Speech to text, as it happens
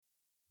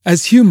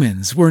As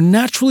humans, we're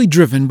naturally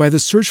driven by the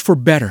search for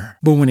better.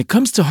 But when it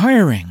comes to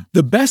hiring,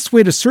 the best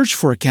way to search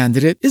for a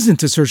candidate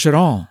isn't to search at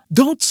all.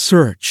 Don't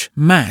search,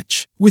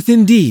 match with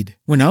Indeed.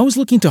 When I was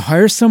looking to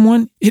hire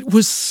someone, it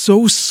was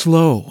so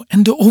slow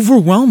and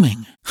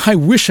overwhelming. I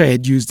wish I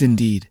had used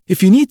Indeed.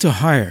 If you need to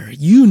hire,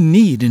 you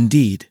need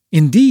Indeed.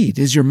 Indeed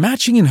is your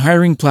matching and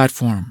hiring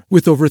platform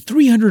with over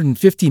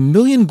 350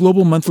 million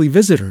global monthly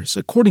visitors,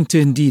 according to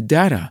Indeed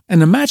data,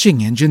 and a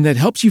matching engine that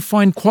helps you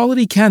find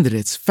quality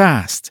candidates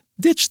fast.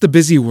 Ditch the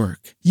busy work.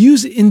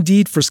 Use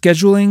Indeed for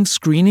scheduling,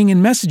 screening,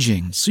 and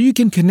messaging so you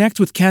can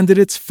connect with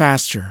candidates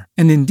faster.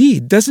 And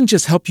Indeed doesn't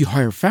just help you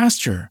hire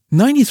faster.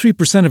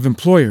 93% of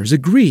employers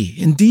agree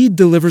Indeed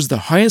delivers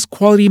the highest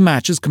quality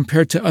matches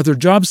compared to other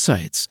job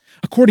sites,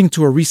 according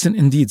to a recent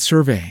Indeed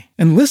survey.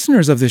 And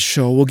listeners of this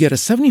show will get a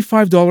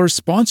 $75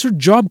 sponsored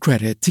job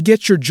credit to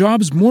get your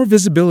jobs more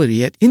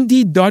visibility at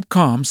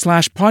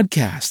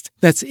Indeed.com/podcast.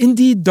 That's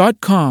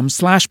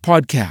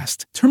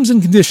Indeed.com/podcast. Terms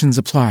and conditions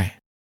apply.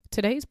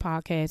 Today's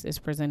podcast is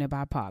presented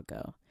by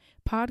Podgo.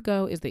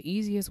 Podgo is the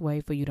easiest way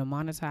for you to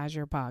monetize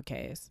your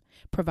podcast,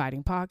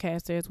 providing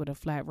podcasters with a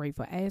flat rate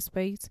for ad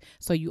space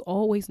so you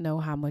always know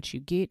how much you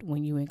get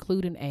when you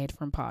include an ad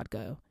from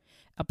Podgo.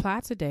 Apply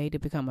today to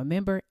become a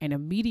member and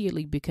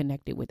immediately be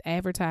connected with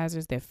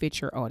advertisers that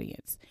fit your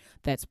audience.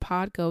 That's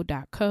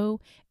podgo.co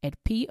at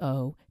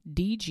podgo.co.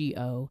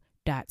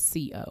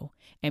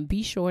 And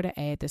be sure to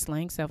add the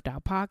Slang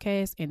Self-Doubt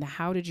podcast in the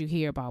How Did You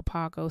Hear About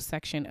Podgo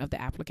section of the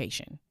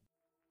application.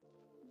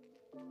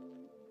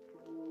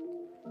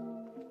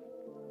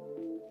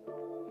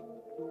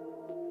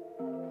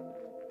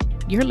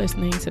 You're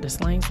listening to the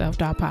Slang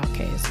Self-Doubt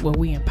podcast, where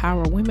we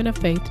empower women of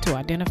faith to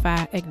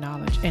identify,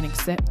 acknowledge, and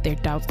accept their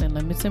doubts and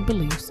limits and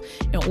beliefs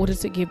in order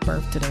to give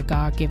birth to their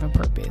God-given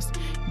purpose.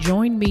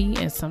 Join me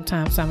and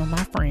sometimes some of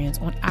my friends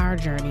on our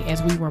journey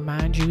as we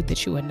remind you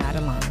that you are not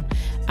alone.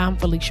 I'm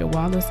Felicia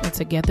Wallace, and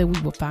together we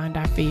will find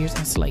our fears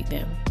and slay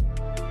them.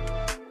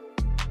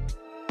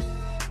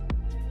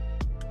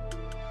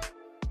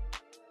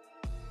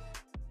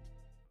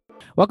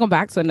 Welcome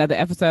back to another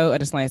episode of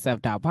the Slang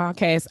Self-Doubt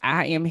podcast.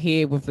 I am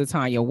here with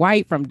LaTanya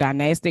White from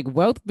Dynastic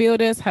Wealth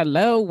Builders.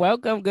 Hello,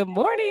 welcome, good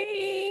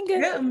morning.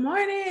 Good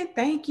morning.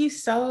 Thank you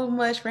so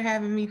much for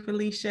having me,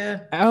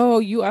 Felicia. Oh,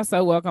 you are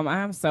so welcome.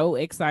 I'm so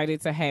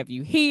excited to have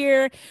you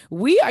here.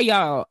 We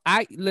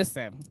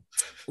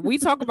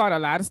talk about a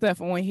lot of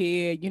stuff on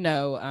here.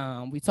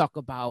 We talk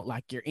about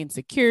like your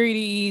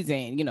insecurities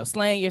and,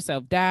 slaying your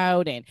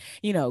self-doubt and,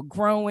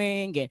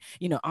 growing and,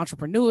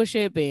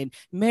 entrepreneurship and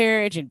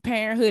marriage and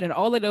parenthood and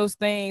all of those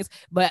things.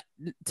 But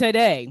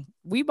today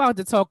we about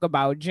to talk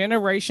about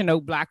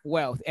generational Black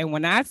wealth. And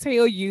when I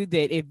tell you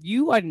that if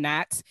you are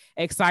not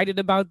excited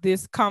about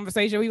this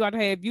conversation, we about to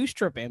have you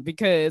stripping,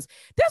 because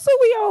that's what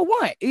we all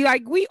want.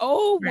 Like we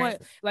all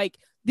want, like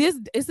this,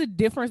 it's a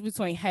difference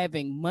between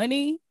having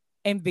money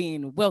and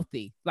being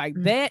wealthy. Like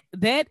there's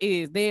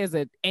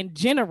and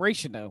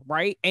generational,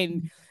 right?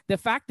 And the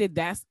fact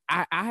that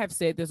I have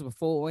said this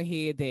before on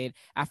here, that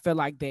I feel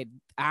like that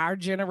our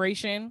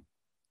generation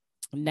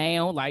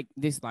now, like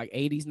this, like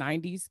 80s,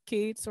 90s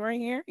kids right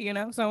here,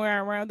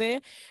 somewhere around there,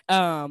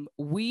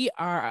 we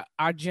are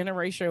our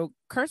generational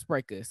curse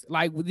breakers.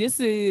 Like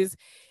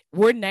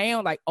we're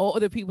now, like all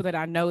the people that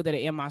I know that are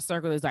in my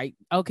circle is like,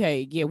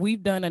 okay, yeah,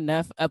 we've done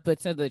enough up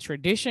until the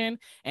tradition,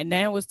 and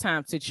now it's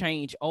time to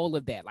change all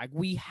of that. Like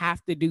we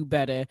have to do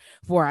better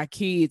for our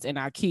kids and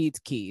our kids'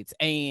 kids.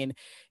 And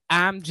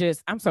I'm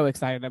so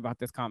excited about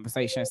this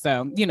conversation.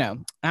 So, I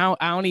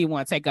don't even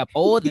want to take up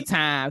all the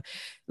time.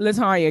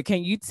 LaTanya,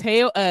 can you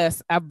tell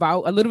us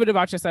about a little bit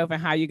about yourself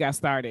and how you got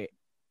started?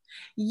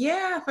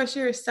 Yeah, for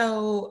sure.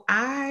 So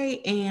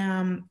I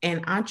am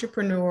an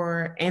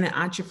entrepreneur and an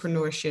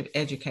entrepreneurship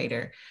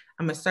educator.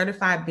 I'm a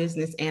certified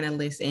business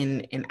analyst,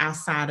 and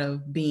outside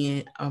of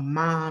being a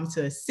mom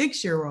to a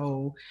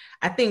 6-year-old,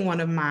 I think one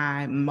of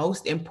my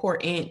most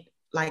important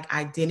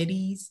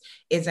identities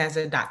is as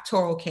a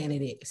doctoral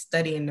candidate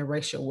studying the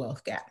racial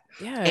wealth gap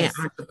and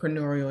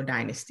entrepreneurial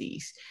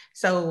dynasties.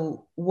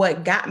 So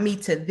what got me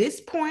to this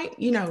point,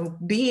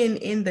 being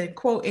in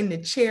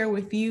the chair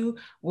with you,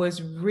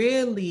 was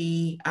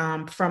really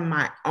from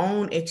my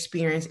own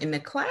experience in the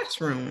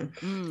classroom.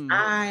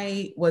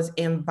 I was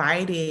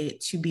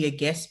invited to be a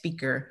guest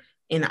speaker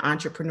in an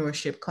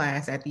entrepreneurship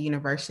class at the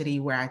university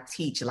where I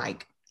teach,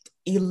 like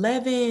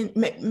 11,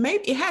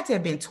 maybe it had to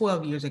have been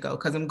 12 years ago,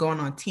 because I'm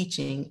going on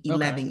teaching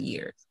 11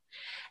 years.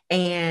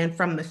 And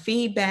from the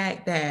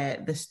feedback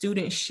that the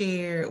students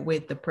shared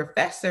with the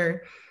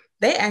professor,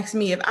 they asked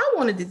me if I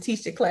wanted to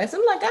teach the class.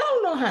 I'm like, I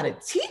don't know how to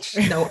teach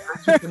no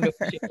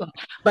entrepreneurship class,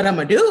 but I'm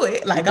gonna do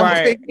it. Like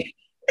I'm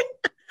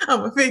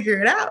gonna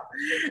figure it out.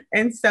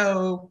 And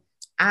so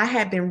I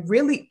had been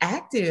really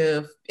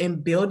active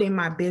in building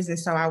my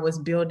business. So I was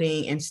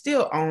building and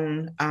still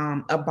own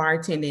a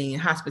bartending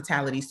and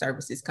hospitality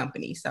services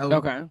company.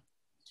 So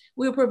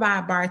we'll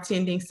provide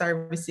bartending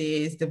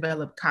services,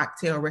 develop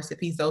cocktail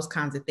recipes, those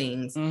kinds of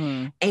things.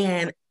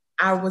 And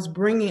I was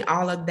bringing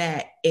all of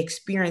that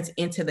experience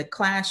into the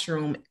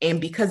classroom.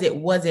 And because it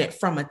wasn't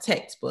from a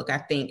textbook, I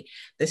think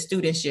the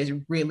students just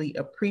really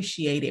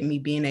appreciated me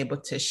being able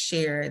to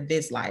share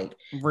this, like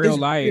real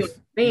life.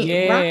 thing.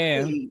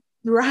 Yeah.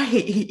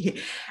 Right.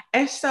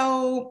 And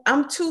so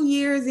I'm 2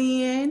 years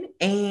in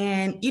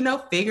and,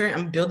 figuring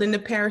I'm building the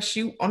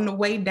parachute on the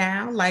way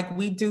down, like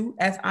we do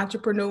as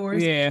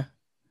entrepreneurs. Yeah.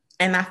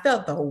 And I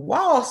felt the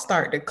wall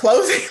start to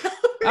close.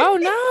 Oh,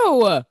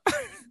 no.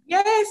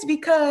 Yes,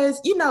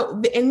 because,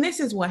 and this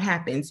is what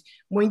happens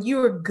when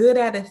you're good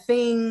at a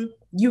thing,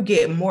 you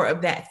get more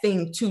of that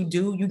thing to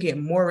do. You get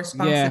more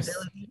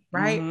responsibility,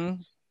 right?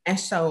 Mm-hmm. And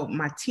so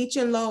my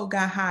teaching load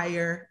got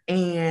higher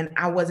and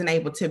I wasn't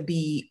able to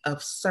be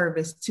of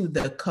service to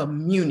the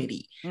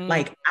community.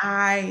 Like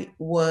I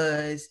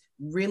was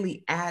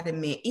really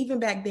adamant,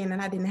 even back then,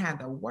 and I didn't have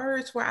the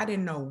words for it. I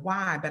didn't know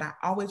why, but I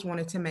always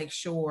wanted to make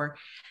sure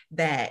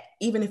that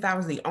even if I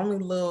was the only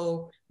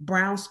little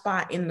brown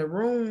spot in the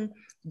room,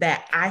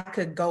 that I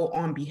could go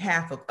on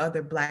behalf of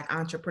other Black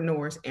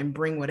entrepreneurs and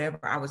bring whatever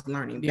I was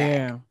learning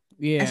back.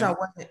 Yeah. And so I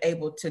wasn't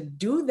able to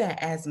do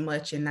that as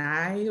much. And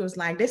I was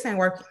like, this ain't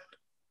working.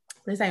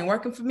 This ain't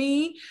working for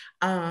me.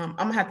 I'm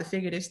gonna have to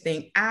figure this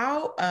thing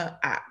out.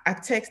 I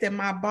texted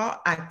my boss.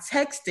 I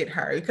texted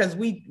her because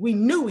we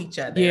knew each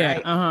other. Yeah.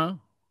 Right? Uh-huh.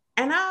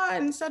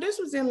 And so this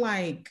was in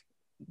like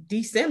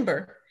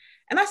December.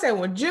 And I said,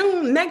 well,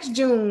 next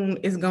June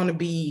is gonna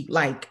be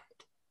like,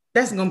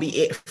 that's gonna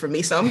be it for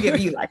me. So I'm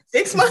giving you like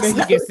 6 months.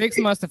 You get 6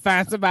 months to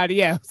find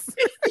somebody else.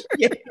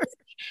 Yes.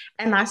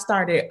 And I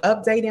started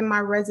updating my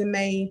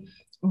resume,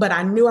 but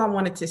I knew I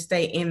wanted to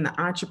stay in the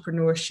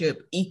entrepreneurship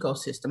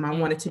ecosystem. I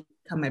wanted to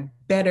become a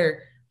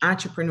better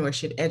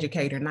entrepreneurship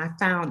educator. And I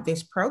found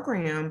this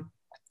program,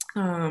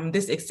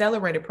 this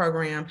accelerated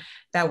program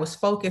that was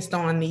focused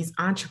on these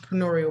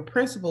entrepreneurial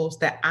principles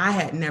that I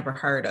had never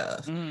heard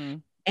of.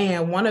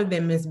 And one of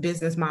them is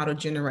business model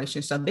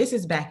generation. So this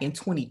is back in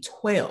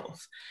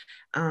 2012.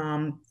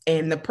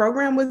 And the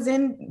program was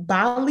in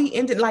Bali,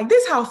 and like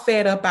this, how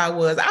fed up I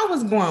was. I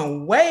was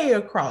going way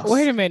across.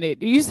 Wait a minute.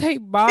 Do you say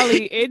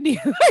Bali,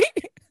 India?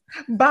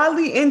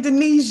 Bali,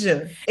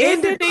 Indonesia.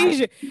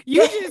 Indonesia.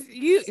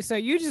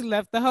 You just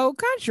left the whole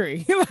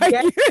country.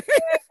 Yes.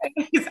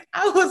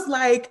 I was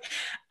like,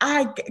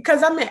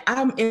 because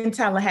I'm in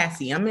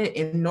Tallahassee. I'm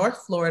in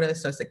North Florida,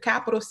 so it's a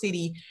capital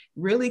city,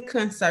 really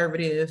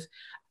conservative.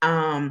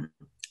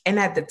 And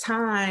at the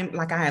time,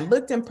 like I had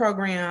looked into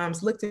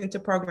programs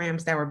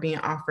that were being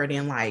offered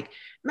in like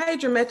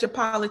major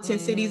metropolitan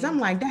cities. I'm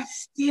like, I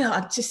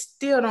just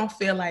still don't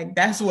feel like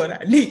that's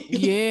what I need.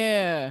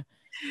 Yeah.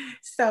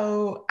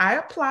 So I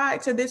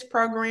applied to this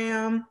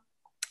program,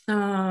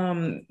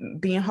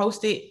 being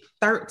hosted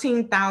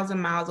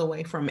 13,000 miles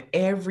away from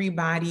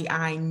everybody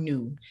I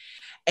knew.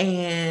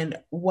 And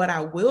what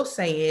I will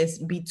say is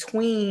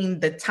between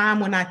the time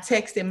when I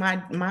texted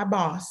my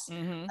boss,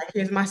 like,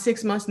 here's my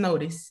 6 months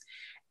notice,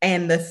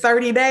 and the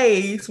 30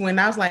 days when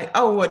I was like,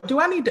 oh, well,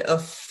 do I need to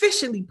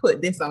officially put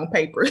this on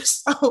paper?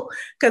 So,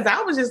 because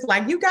I was just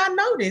like, you got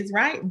notice,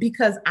 right?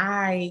 Because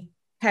I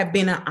have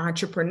been an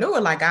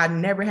entrepreneur. Like I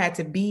never had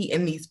to be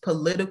in these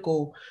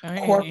political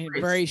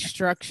corporate, very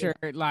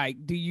structured. Like,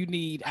 do you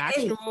need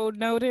actual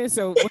notice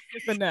or what's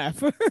this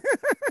enough?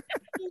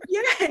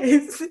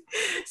 Yes.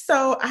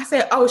 So I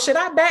said, oh, should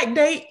I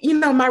backdate,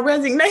 my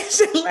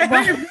resignation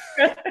letter?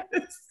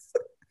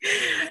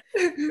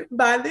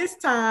 By this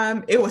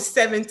time, it was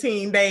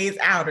 17 days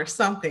out or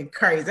something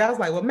crazy. I was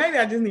like, well, maybe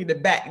I just need to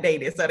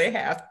backdate it so they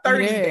have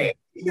 30 days.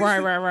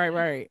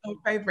 Right. On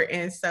paper.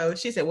 And so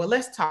she said, well,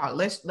 let's talk.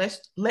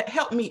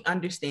 Help me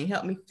understand.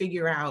 Help me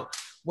figure out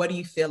what do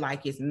you feel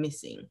like is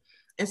missing.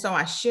 And so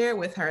I shared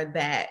with her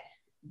that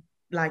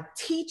like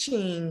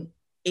teaching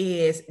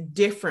is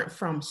different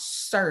from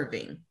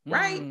serving,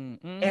 right?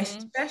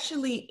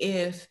 Especially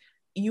if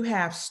you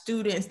have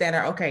students that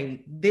are,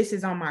 okay, this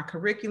is on my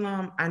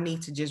curriculum. I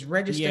need to just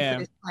register for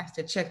this class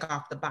to check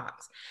off the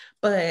box.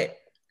 But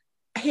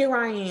here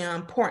I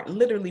am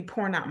literally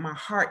pouring out my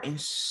heart and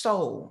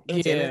soul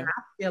into it. And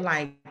I feel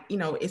like,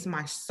 it's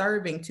my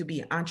serving to be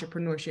an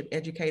entrepreneurship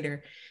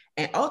educator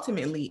and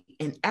ultimately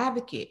an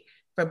advocate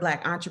for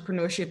Black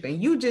entrepreneurship.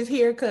 And you just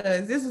here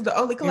because this is the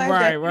only class.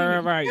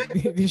 Right.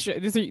 This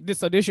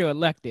your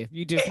elective.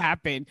 You just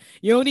happen.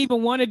 You don't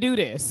even want to do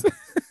this.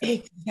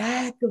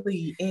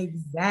 Exactly.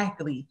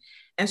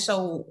 And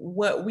so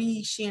what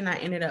she and I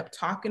ended up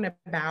talking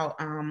about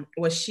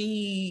was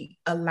she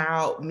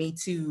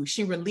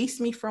released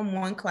me from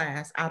one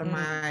class out of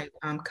my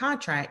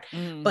contract,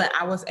 but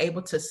I was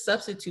able to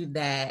substitute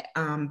that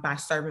by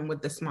serving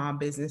with the Small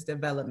Business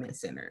Development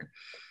Center.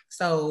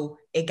 So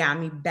it got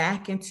me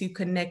back into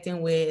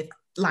connecting with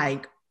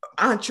like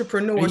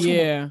entrepreneurs who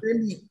are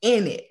really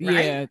in it,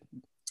 right? Yeah.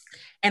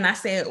 And I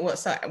said, well,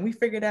 so we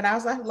figured that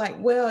out. I was like,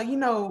 well,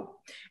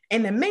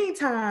 in the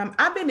meantime,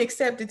 I've been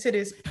accepted to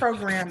this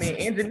program in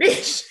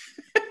Indonesia.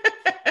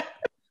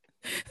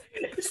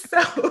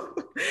 So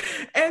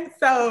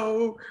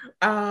So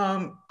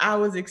I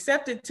was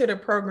accepted to the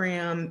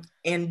program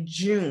in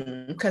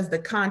June because the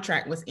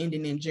contract was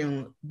ending in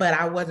June, but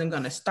I wasn't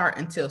going to start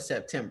until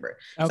September.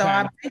 Okay. So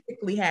I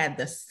basically had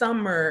the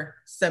summer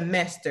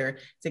semester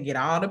to get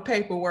all the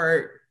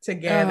paperwork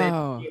together,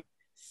 to get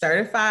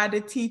certified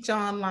to teach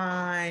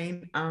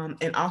online,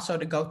 and also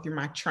to go through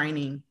my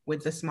training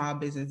with the Small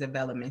Business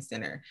Development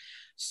Center.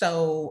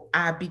 So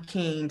I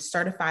became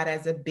certified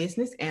as a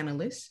business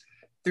analyst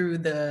through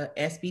the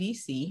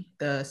SBDC,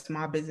 the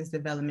Small Business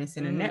Development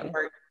Center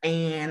Network.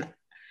 And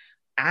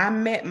I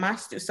met my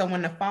students. So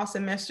when the fall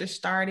semester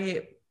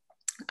started,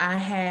 I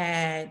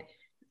had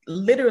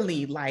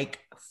literally like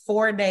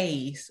 4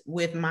 days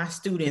with my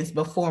students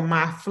before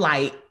my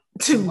flight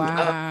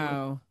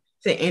to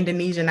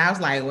Indonesia. And I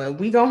was like, well,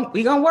 we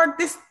gonna work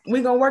this.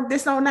 We gonna work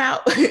this on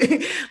out.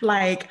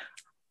 Like,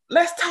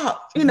 let's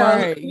talk,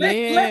 let's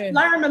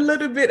learn a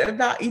little bit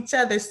about each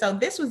other. So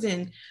this was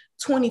in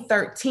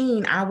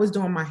 2013. I was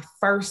doing my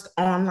first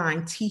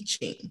online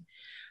teaching.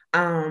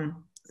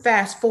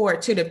 Fast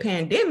forward to the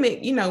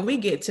pandemic, we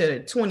get to the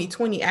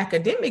 2020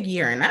 academic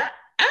year, and I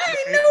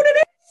didn't know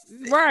that.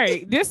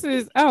 Right. This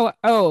is,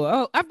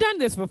 I've done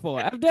this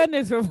before.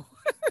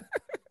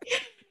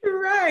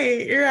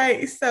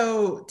 Right.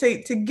 So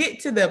to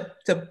get to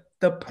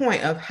the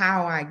point of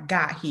how I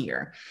got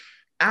here,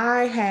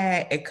 I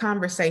had a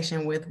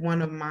conversation with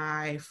one of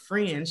my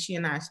friends. She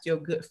and I are still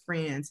good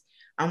friends.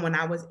 When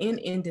I was in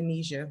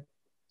Indonesia,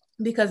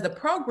 because the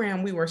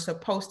program, we were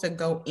supposed to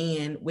go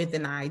in with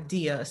an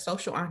idea, a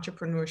social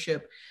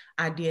entrepreneurship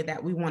idea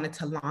that we wanted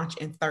to launch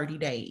in 30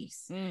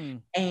 days.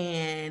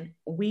 And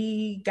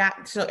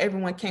so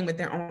everyone came with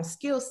their own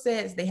skill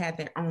sets. They had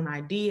their own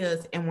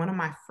ideas. And one of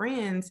my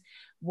friends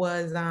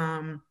was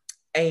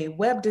a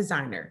web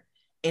designer,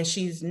 and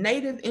she's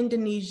native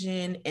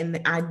Indonesian. And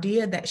the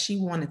idea that she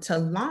wanted to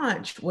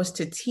launch was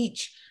to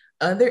teach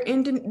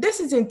this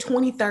is in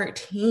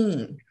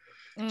 2013.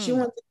 She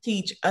wants to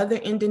teach other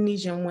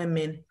Indonesian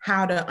women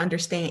how to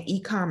understand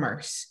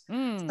e-commerce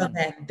so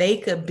that they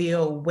could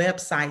build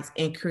websites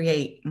and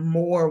create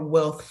more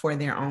wealth for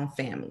their own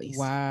families.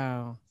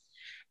 Wow.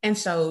 And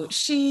so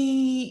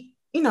she,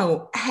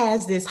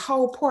 has this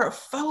whole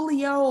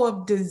portfolio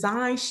of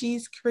designs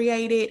she's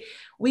created.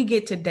 We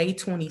get to day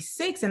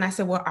 26 and I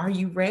said, well, are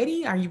you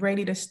ready? Are you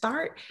ready to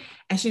start?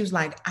 And she was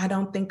like, I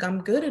don't think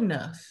I'm good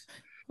enough.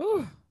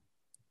 Ooh.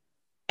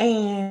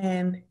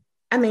 And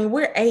I mean,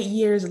 we're 8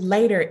 years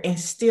later and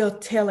still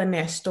telling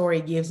that story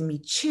gives me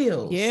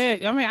chills. Yeah.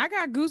 I mean, I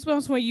got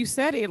goosebumps when you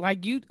said it.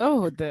 Like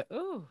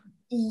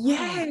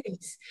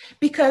Yes,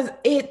 because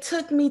it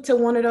took me to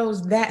one of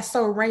those That's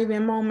So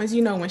Raven moments,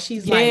 when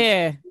she's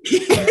like,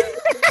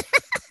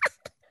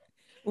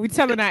 we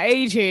telling our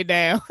age here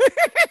now.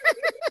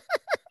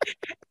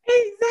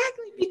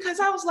 Exactly,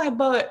 because I was like,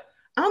 but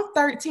I'm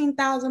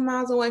 13,000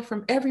 miles away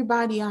from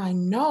everybody I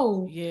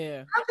know.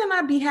 Yeah. How can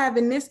I be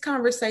having this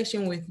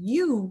conversation with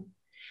you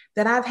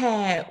that I've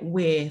had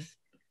with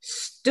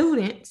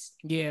students?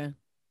 Yeah.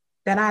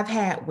 That I've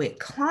had with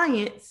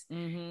clients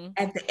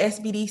at the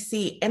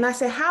SBDC. And I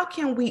said, how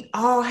can we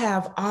all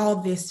have all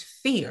this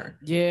fear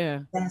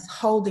that's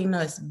holding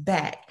us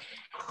back?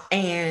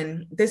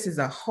 And this is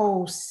a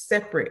whole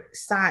separate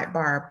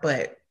sidebar,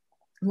 but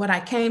what I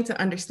came to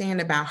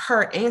understand about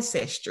her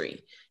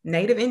ancestry,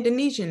 Native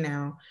Indonesian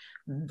now,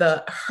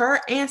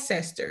 her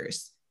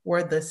ancestors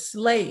were the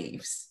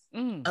slaves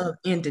of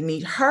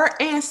Indonesia. Her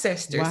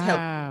ancestors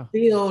helped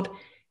build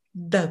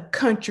the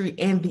country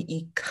and the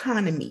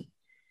economy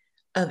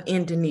of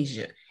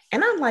Indonesia.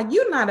 And I'm like,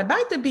 you're not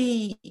about to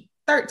be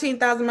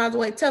 13,000 miles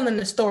away telling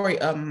the story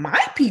of my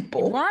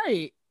people.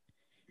 Right.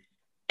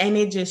 And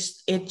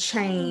it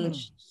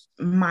changed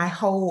my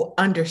whole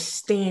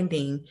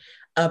understanding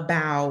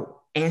about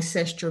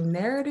ancestral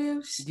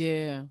narratives.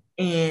 Yeah.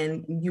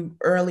 And you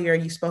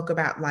spoke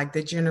about like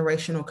the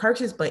generational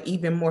curses, but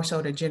even more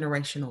so the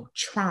generational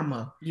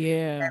trauma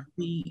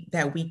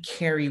that we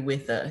carry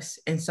with us.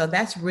 And so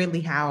that's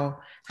really how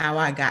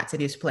I got to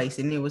this place.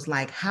 And it was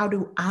like,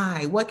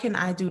 what can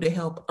I do to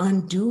help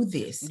undo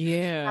this?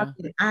 Yeah. How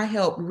can I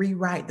help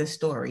rewrite the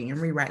story and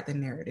rewrite the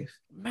narrative?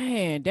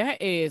 Man,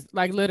 that is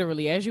like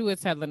literally, as you were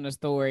telling the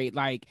story,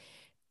 like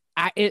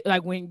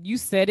when you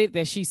said it,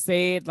 that she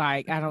said,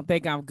 like, I don't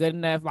think I'm good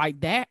enough, like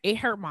that, it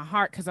hurt my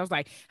heart. Cause I was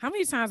like, how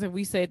many times have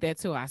we said that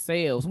to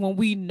ourselves when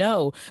we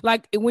know,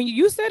 like when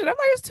you said it, I'm like,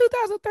 it's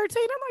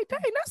 2013. I'm like,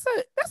 dang,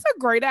 that's a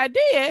great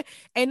idea.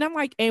 And I'm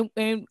like, and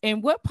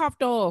what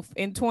popped off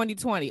in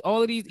 2020,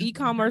 all of these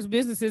e-commerce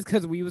businesses,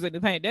 cause we was in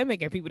the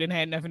pandemic and people didn't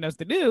have nothing else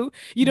to do.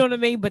 You know what I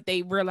mean? But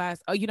they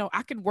realized,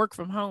 I can work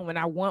from home and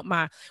I want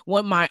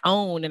my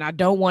own, and I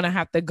don't want to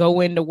have to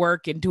go into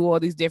work and do all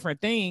these different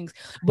things.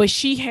 But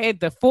she had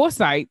the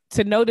foresight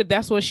to know that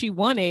that's what she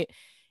wanted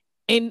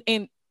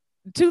in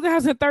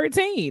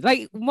 2013.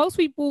 Like most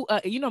people,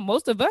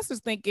 most of us is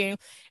thinking,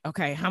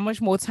 okay, how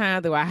much more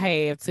time do I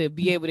have to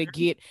be able to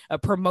get a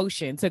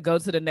promotion, to go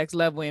to the next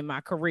level in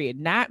my career,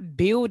 not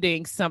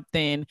building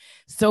something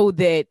so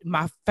that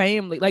my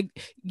family, like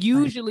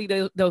usually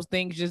those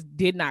things just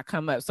did not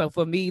come up. So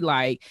for me,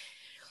 like,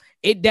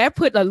 that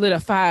put a little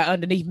fire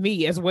underneath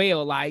me as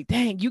well. Like,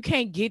 dang, you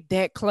can't get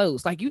that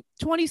close. Like, you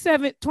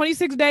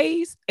 26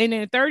 days, and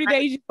then 30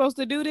 days you're supposed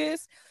to do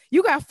this.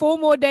 You got 4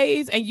 more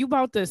days and you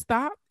about to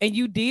stop, and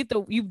you've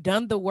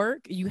done the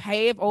work. You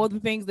have all the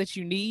things that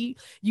you need.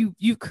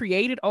 You've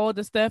created all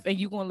the stuff, and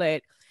you're gonna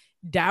let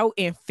doubt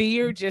and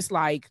fear just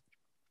like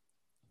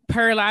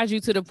paralyze you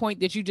to the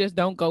point that you just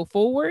don't go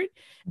forward.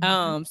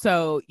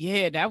 So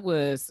yeah, that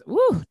was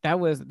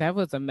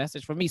a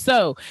message for me.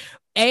 So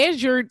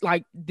as you're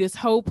like this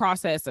whole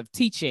process of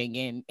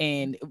teaching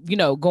and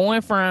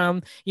going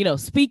from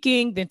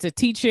speaking, then to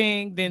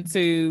teaching, then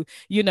to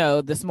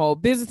the small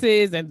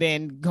businesses, and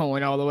then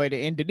going all the way to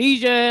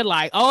Indonesia,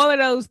 like all of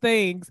those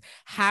things,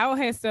 how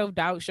has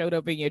self-doubt showed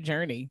up in your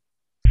journey?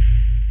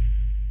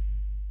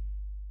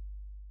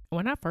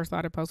 When I first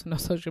started posting on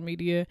social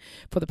media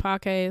for the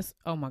podcast,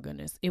 oh my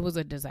goodness, it was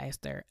a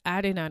disaster.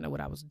 I did not know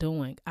what I was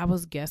doing. I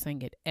was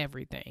guessing at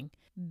everything.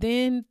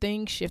 Then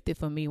things shifted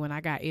for me when I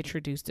got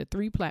introduced to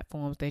 3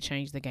 platforms that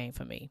changed the game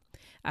for me.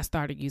 I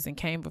started using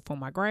Canva for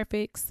my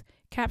graphics,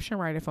 Caption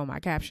Writer for my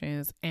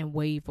captions, and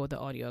Wave for the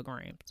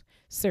audiograms.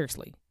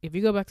 Seriously, if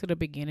you go back to the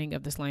beginning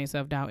of the Slaying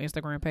Self-Doubt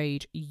Instagram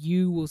page,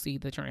 you will see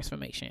the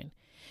transformation.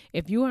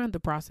 If you are in the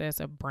process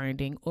of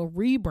branding or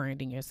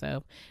rebranding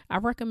yourself, I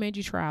recommend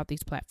you try out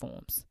these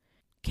platforms.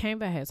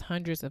 Canva has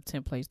hundreds of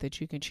templates that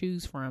you can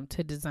choose from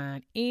to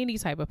design any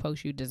type of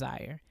post you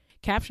desire.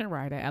 Caption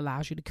Writer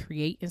allows you to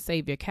create and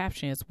save your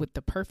captions with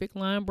the perfect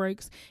line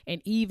breaks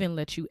and even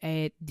lets you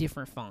add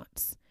different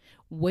fonts.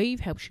 Wave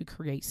helps you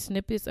create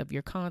snippets of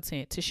your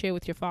content to share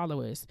with your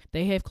followers.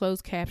 They have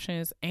closed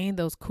captions and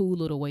those cool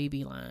little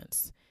wavy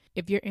lines.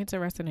 If you're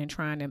interested in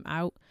trying them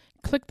out,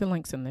 click the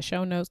links in the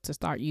show notes to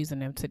start using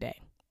them today.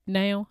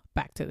 Now,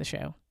 back to the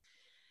show.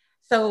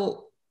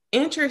 So,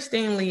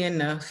 interestingly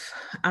enough,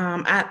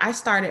 I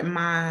started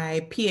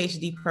my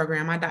PhD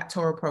program, my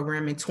doctoral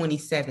program in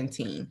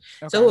 2017.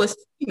 Okay. So it was,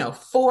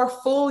 4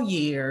 full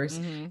years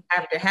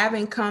after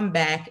having come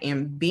back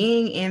and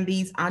being in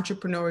these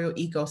entrepreneurial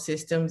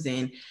ecosystems,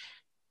 and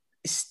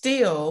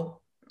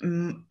still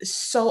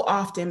so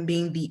often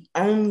being the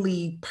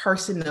only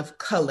person of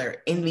color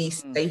in these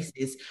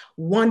spaces,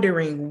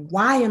 wondering,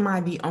 why am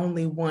I the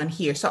only one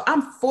here? So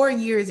I'm 4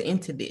 years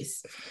into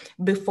this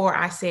before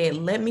I said,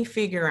 let me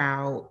figure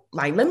out,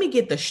 let me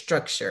get the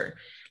structure.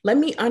 Let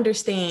me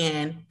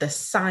understand the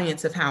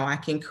science of how I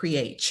can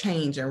create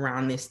change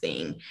around this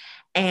thing.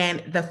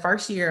 And the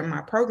first year of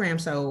my program,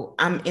 so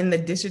I'm in the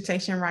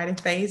dissertation writing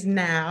phase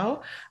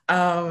now.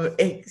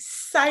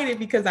 Excited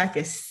because I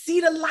can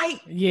see the light.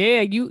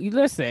 Yeah, you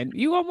listen,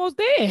 you almost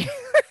there.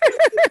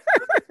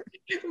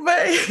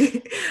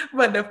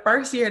 But the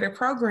first year of the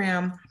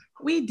program,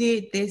 we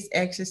did this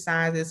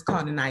exercise. It's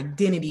called an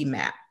identity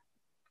map.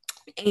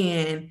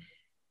 And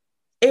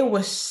it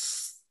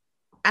was,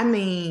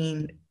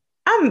 I'm,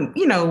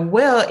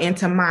 well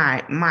into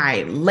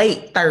my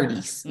late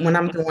 30s when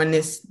I'm doing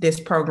this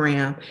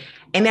program.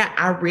 And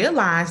I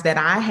realized that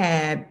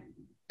I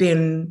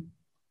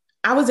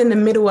was in the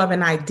middle of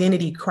an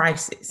identity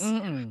crisis.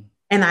 And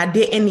I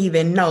didn't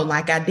even know,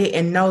 I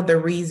didn't know the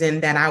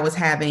reason that I was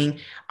having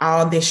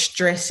all this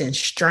stress and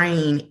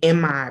strain in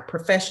my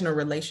professional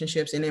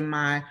relationships and in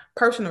my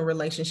personal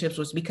relationships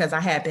was because I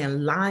had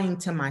been lying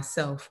to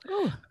myself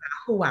about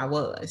who I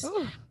was.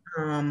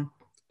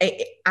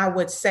 I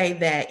would say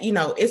that,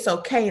 it's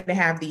okay to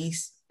have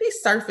these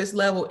surface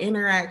level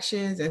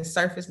interactions and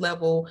surface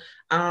level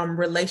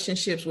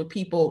relationships with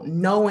people,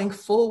 knowing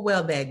full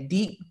well that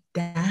deep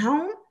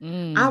down,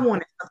 I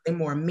wanted something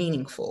more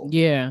meaningful.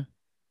 Yeah.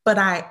 But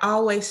I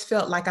always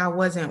felt like I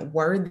wasn't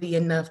worthy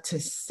enough to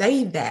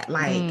say that.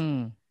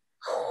 Who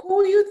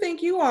do you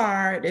think you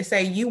are to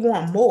say you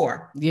want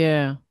more?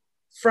 Yeah.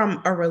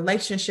 From a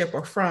relationship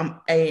or from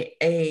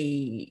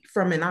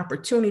from an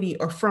opportunity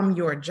or from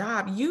your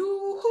job?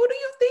 Who do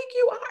you think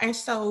you are? And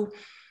so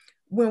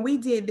when we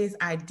did this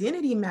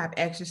identity map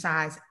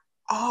exercise,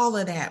 all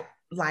of that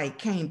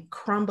came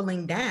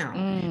crumbling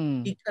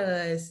down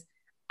because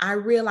I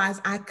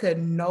realized I could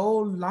no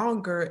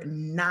longer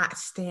not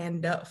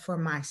stand up for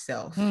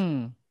myself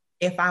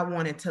if I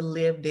wanted to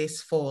live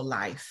this full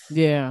life.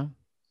 Yeah.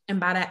 And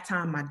by that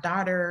time, my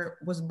daughter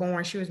was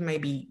born. She was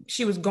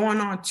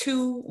going on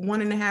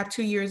 1.5,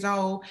 2 years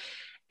old.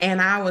 And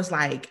I was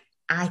like,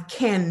 I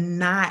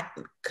cannot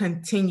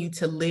continue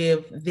to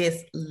live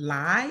this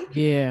lie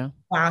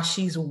while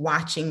she's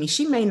watching me.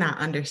 She may not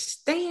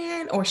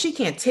understand, or she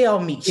can't tell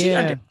me she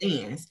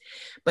understands,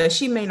 but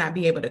she may not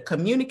be able to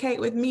communicate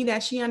with me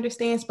that she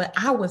understands. But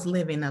I was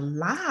living a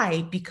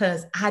lie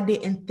because I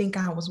didn't think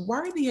I was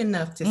worthy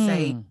enough to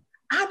say,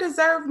 I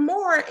deserve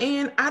more,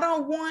 and I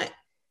don't want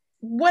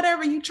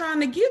whatever you're trying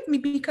to give me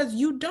because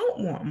you don't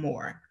want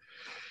more.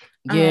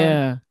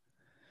 Yeah.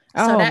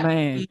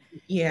 Man.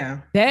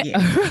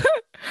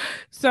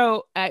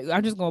 So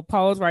I'm just going to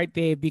pause right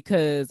there,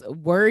 because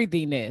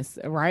worthiness,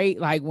 right?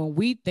 Like when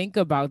we think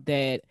about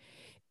that,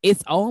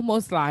 it's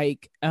almost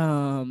like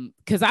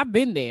because I've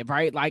been there,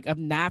 right? Like of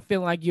not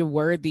feeling like you're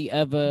worthy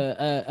of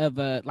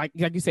a like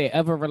you said,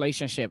 of a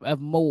relationship, of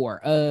more,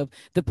 of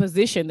the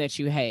position that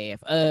you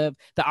have, of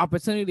the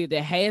opportunity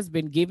that has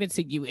been given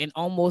to you, and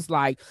almost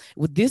like,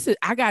 well, this is,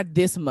 I got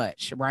this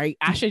much, right?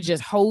 I should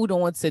just hold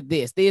on to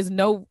this. There's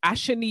no, I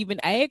shouldn't even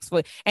ask for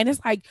it. And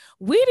it's like,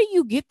 where do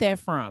you get that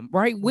from,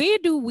 right? Where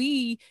do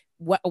we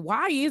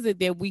why is it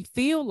that we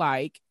feel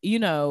like,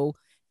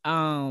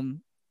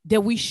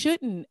 that we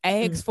shouldn't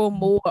ask for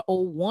more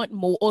or want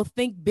more or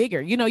think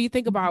bigger? You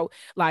think about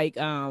like,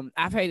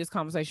 I've had this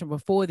conversation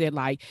before that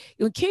like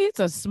when kids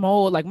are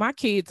small, like my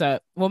kids are,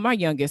 well, my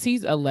youngest,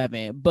 he's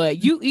 11,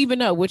 but you even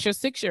know with your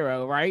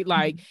 6-year-old, right?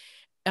 Like,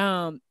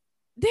 they're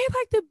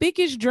like the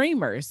biggest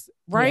dreamers,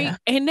 right? Yeah.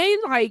 And they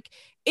like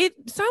it,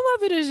 some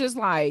of it is just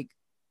like,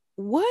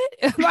 what?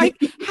 Like,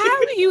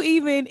 how do you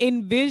even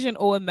envision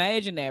or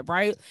imagine that,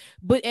 right?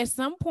 But at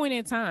some point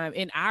in time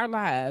in our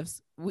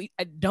lives, we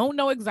don't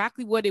know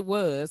exactly what it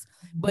was,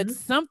 but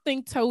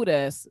something told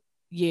us,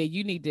 yeah,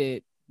 you need to,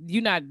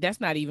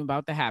 that's not even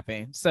about to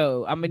happen.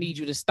 So I'm gonna need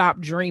you to stop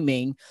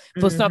dreaming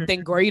for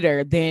something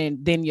greater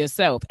than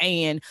yourself.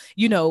 And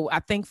I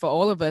think for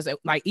all of us,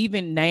 like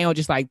even now,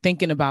 just like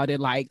thinking about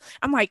it, like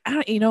I'm like,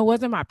 it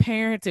wasn't my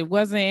parents, it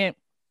wasn't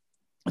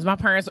my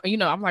parents,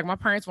 I'm like, my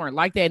parents weren't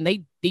like that. And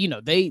they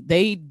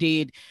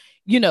did,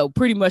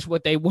 pretty much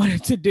what they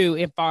wanted to do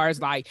as far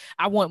as like,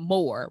 I want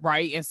more.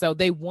 Right. And so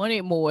they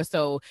wanted more.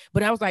 So,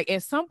 but I was like,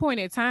 at some point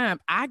in time,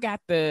 I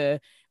got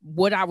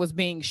what I was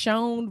being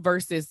shown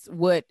versus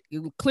what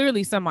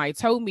clearly somebody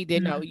told me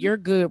that, no, you're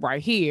good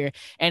right here.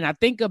 And I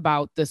think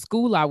about the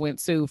school I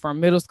went to from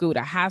middle school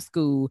to high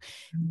school,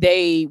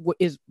 they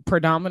is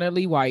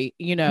predominantly white,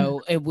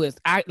 it was,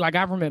 I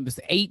remember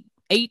eight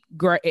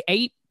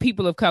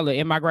people of color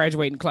in my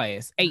graduating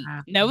class. 8.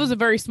 Now it was a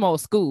very small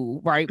school,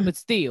 right? But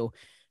still,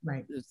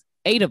 right.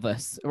 8 of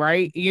us,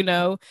 right?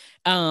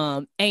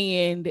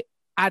 And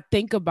I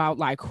think about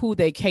like who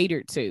they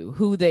catered to,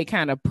 who they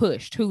kind of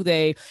pushed,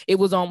 it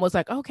was almost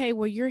like, okay,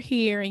 well, you're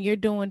here and you're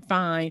doing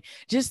fine.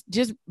 Just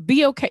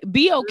be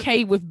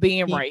okay with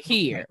being right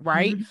here,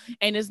 right?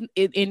 And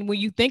and when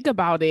you think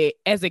about it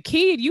as a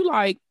kid, you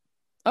like,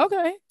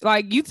 okay,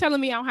 like you telling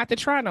me I don't have to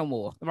try no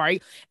more,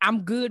 right?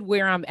 I'm good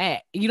where I'm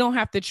at. You don't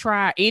have to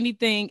try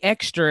anything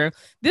extra.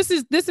 This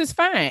is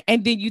fine.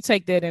 And then you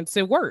take that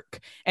into work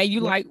and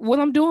you like,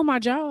 well, I'm doing my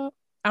job.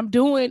 I'm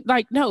doing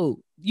like, no,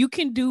 you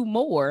can do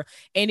more.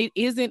 And it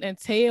isn't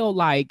until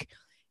like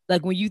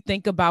when you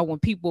think about when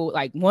people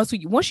like, once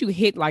you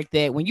hit like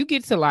that, when you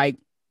get to like,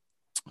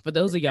 for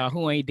those of y'all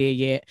who ain't there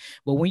yet,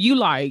 but when you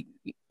like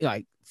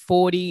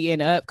 40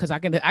 and up, because I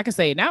can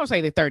say it now,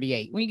 say the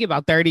 38. When you get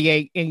about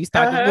 38 and you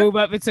start to move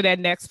up into that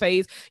next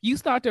phase, you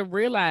start to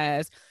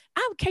realize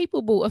I'm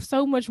capable of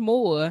so much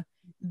more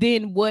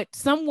than what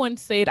someone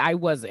said I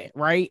wasn't,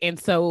 right? And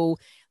so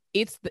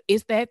it's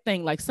that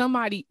thing, like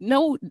somebody,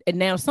 no, and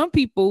now some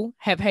people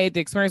have had the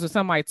experience with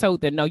somebody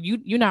told them, no,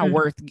 you're not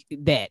worth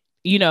that,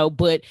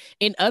 but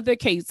in other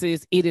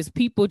cases, it is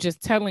people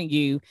just telling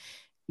you,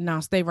 no,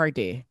 stay right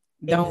there.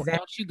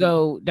 Don't you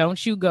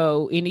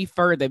go any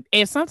further.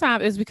 And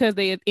sometimes it's because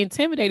they're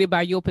intimidated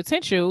by your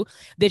potential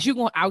that you're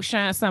going to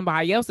outshine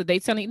somebody else, that they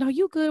telling you, no,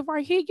 you good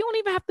right here. You don't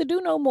even have to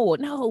do no more.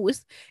 No,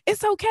 it's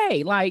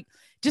okay. Like,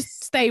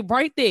 just stay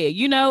right there,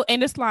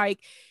 and it's like,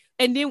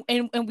 and then,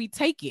 and we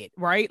take it,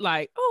 right?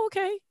 Like, oh,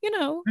 okay.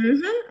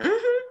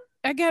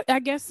 I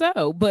guess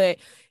so. But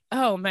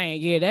oh man,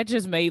 yeah, that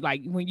just made,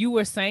 like, when you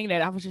were saying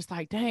that, I was just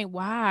like, dang,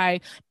 why?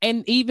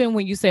 And even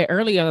when you said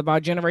earlier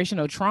about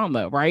generational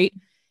trauma, right?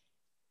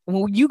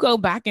 When you go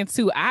back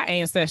into our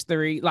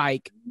ancestry,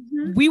 like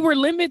we were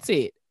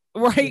limited,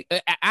 right?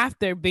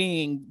 After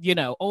being,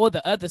 all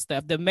the other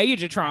stuff, the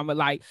major trauma,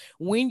 like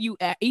when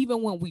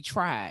even when we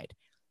tried,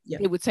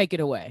 it would take it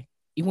away.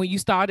 When you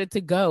started to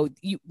go,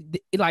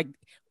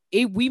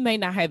 we may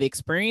not have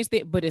experienced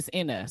it, but it's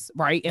in us,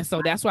 right? And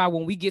so that's why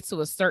when we get to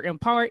a certain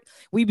part,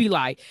 we be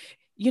like,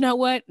 you know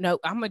what? No,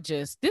 I'm gonna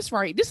just this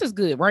is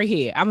good right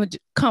here. I'm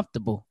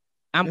comfortable.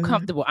 I'm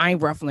comfortable. I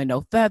ain't ruffling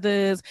no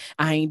feathers.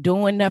 I ain't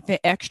doing nothing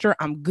extra.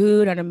 I'm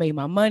good. I done made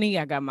my money.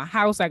 I got my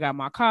house. I got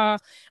my car.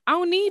 I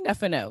don't need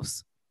nothing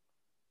else.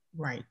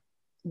 Right.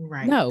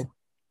 No,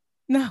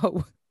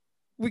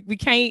 we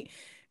can't.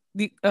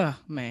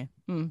 Man.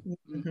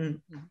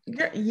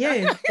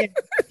 Yes.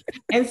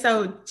 And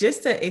so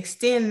just to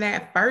extend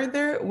that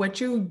further, what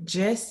you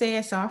just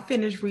said, so I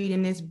finished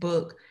reading this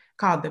book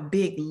called The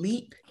Big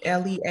Leap,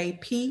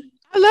 LEAP.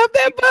 I love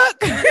that book.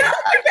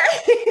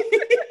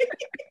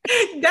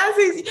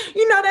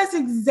 That's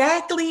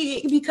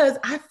exactly because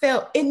I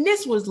felt, and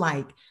this was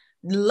like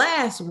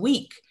last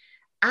week,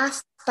 I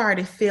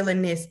started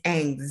feeling this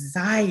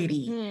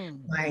anxiety,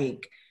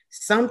 like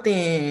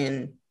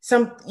an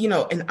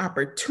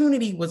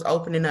opportunity was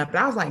opening up, and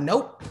I was like,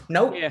 nope.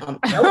 Nope.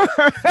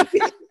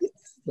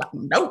 Like,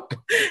 nope.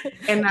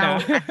 And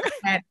I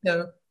had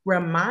to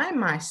remind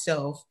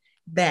myself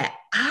that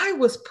I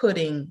was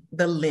putting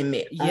the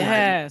limit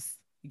on.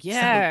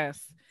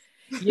 Yes.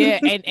 Yeah,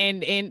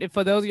 and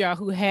for those of y'all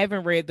who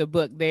haven't read the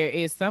book, there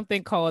is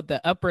something called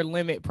the upper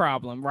limit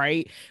problem,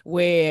 right?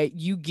 Where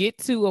you get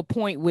to a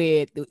point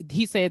where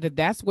he said that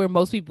that's where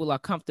most people are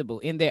comfortable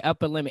in their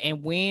upper limit.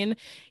 And when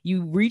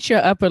you reach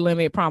your upper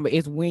limit problem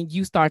is when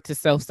you start to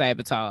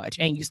self-sabotage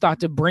and you start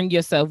to bring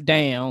yourself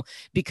down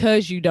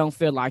because you don't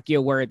feel like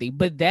you're worthy.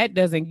 But that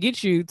doesn't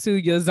get you to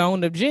your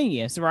zone of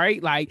genius,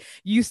 right? Like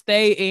you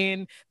stay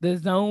in the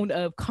zone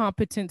of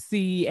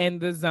competency and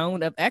the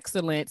zone of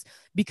excellence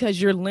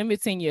because you're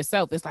limiting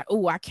yourself. It's like,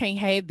 oh, I can't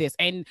have this.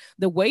 And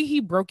the way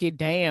he broke it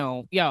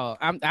down, y'all,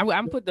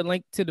 I'm put the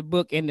link to the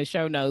book in the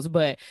show notes,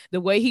 but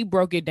the way he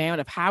broke it down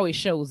of how it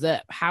shows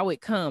up, how it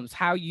comes,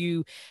 how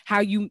you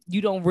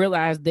don't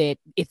realize that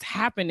it's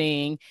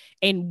happening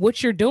and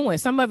what you're doing.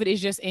 Some of it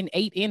is just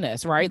innate in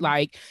us, right?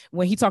 Like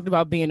when he talked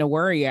about being a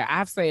worrier,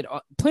 I've said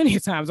plenty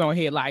of times on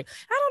here, like,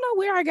 I don't know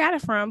where I got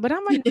it from, but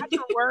I'm a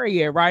natural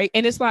worrier, right?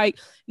 And it's like,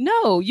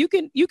 no, you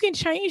can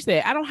change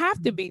that. I don't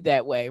have to be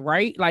that way,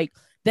 right? Like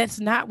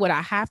that's not what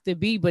I have to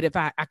be. But if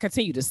I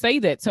continue to say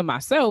that to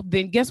myself,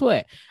 then guess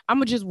what? I'm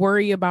gonna just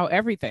worry about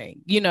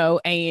everything, you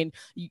know? And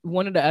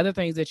one of the other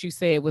things that you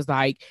said was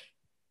like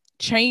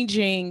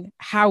changing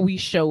how we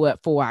show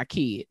up for our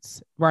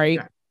kids, right?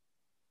 Yeah.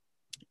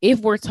 If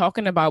we're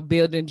talking about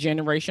building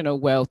generational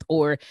wealth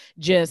or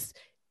just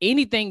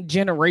anything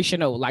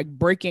generational, like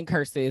breaking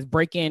curses,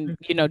 breaking,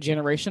 you know,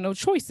 generational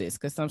choices,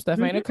 because some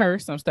stuff ain't a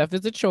curse, some stuff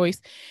is a choice.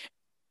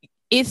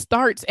 It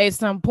starts at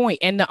some point,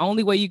 and the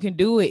only way you can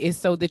do it is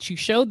so that you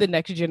show the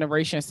next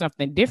generation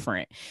something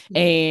different.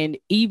 And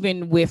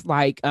even with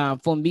like,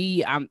 for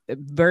me, I'm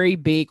very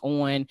big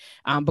on,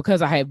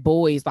 because I have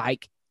boys,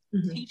 like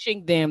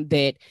teaching them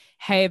that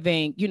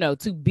having, you know,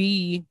 to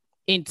be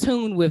in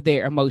tune with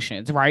their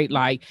emotions, right?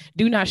 Like,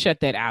 do not shut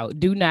that out.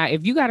 Do not,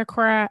 if you got to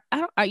cry,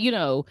 I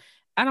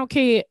don't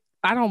care.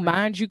 I don't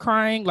mind you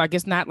crying. Like,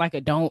 it's not like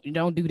don't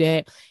do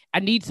that.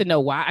 I need to know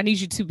why. I need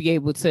you to be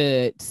able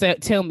to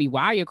tell me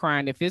why you're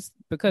crying. If it's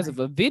because of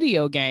a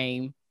video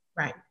game,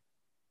 right?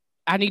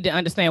 I need to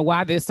understand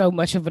why there's so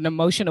much of an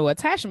emotional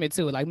attachment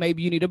to it. Like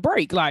maybe you need a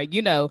break, like,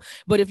 you know,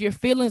 but if your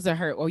feelings are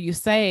hurt or you're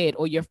sad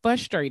or you're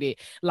frustrated,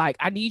 like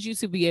I need you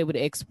to be able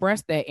to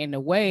express that in a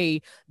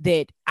way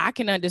that I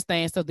can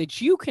understand so that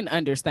you can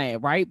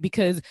understand, right?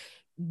 Because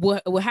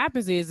what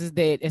happens is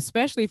that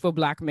especially for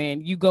Black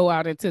men, you go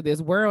out into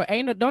this world,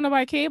 don't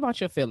nobody care about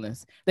your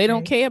feelings. They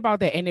don't care about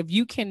that. And if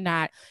you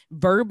cannot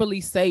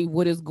verbally say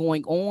what is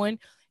going on,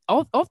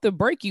 off the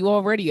break, you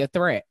already a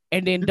threat.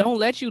 And then don't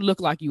let you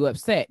look like you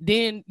upset.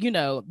 Then, you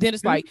know, then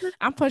it's like,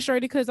 I'm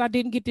frustrated because I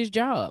didn't get this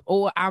job,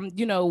 or I'm,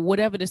 you know,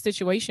 whatever the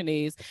situation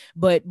is,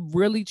 but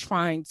really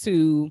trying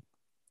to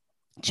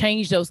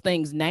change those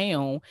things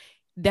now.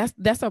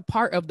 That's a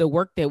part of the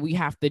work that we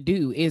have to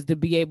do, is to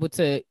be able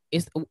to,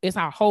 it's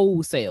our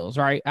whole selves,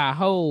 right? Our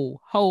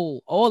whole,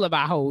 all of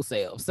our whole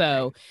selves.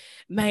 So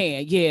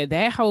man, yeah,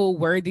 that whole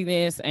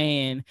worthiness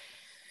and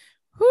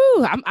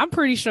I'm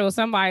pretty sure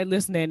somebody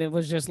listening, it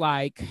was just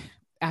like,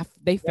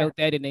 they felt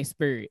that in their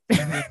spirit. They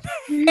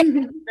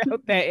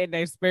felt that in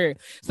their spirit.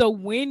 So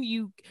when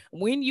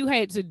you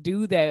had to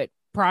do that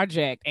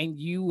project and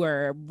you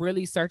were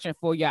really searching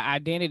for your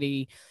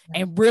identity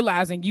and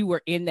realizing you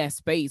were in that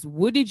space,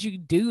 what did you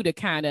do to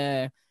kind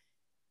of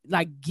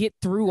like get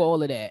through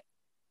all of that?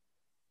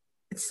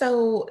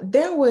 So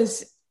there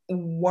was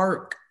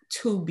work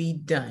to be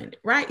done,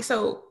 right?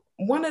 So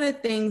one of the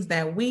things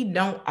that we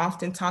don't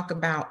often talk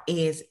about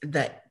is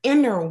the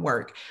inner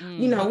work.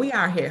 You know, we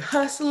are here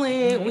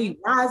hustling, we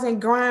rise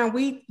and grind,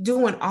 we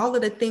doing all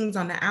of the things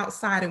on the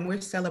outside, and we're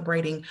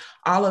celebrating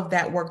all of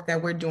that work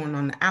that we're doing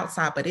on the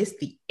outside. But it's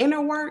the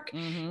inner work.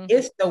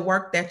 It's the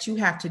work that you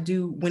have to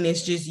do when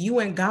it's just you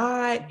and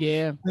God.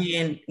 Yeah.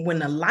 When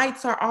the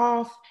lights are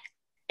off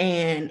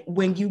and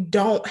when you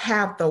don't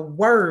have the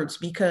words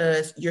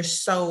because you're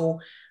so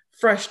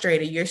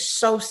frustrated, you're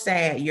so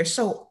sad,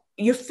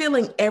 you're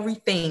feeling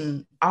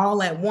everything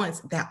all at once,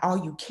 that all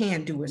you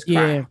can do is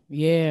cry.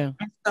 Yeah.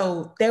 And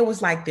so there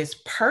was like this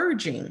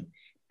purging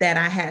that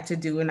I had to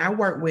do. And I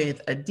worked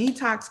with a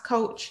detox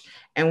coach.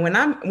 And when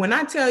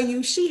I tell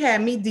you, she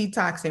had me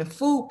detoxing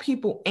food,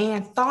 people,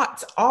 and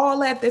thoughts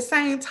all at the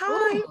same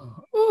time.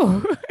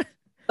 Ooh.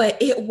 But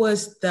it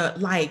was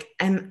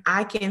and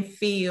I can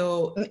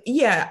feel,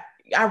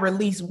 I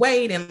released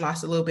weight and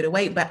lost a little bit of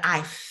weight, but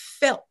I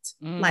felt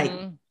like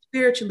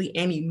spiritually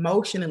and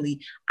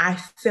emotionally, I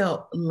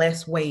felt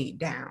less weighed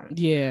down.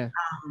 Yeah.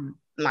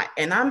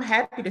 And I'm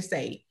happy to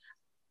say,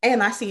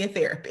 and I see a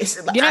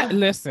therapist.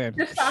 Listen.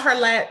 Just saw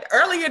her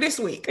earlier this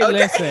week.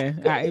 Okay?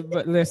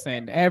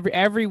 Listen,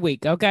 every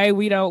week. Okay.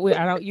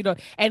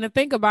 And the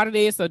thing about it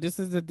is, so this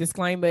is a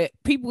disclaimer.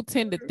 People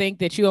tend to think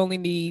that you only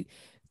need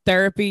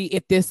therapy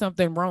if there's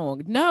something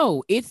wrong.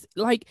 No, it's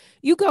like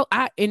you go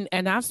and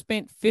I've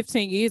spent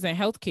 15 years in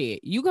healthcare.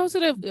 You go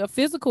to the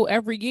physical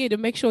every year to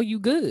make sure you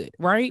good,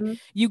 right?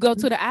 You go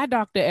to the eye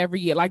doctor every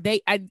year. Like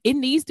it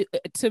needs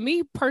to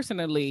me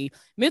personally,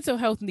 mental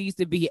health needs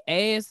to be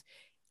as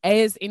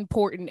as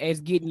important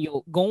as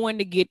going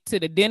to get to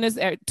the dentist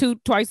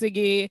twice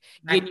again,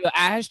 getting your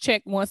eyes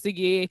checked once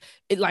again.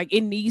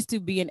 It needs to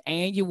be an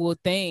annual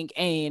thing,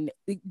 and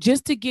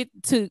just to get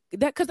to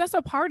that, because that's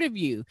a part of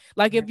you.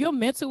 Like if your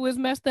mental is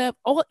messed up,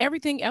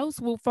 everything else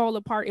will fall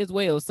apart as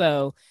well.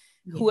 So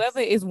whoever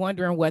is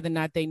wondering whether or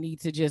not they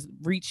need to just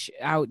reach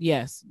out,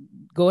 yes,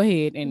 go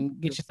ahead and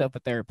get yourself a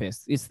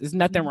therapist. It's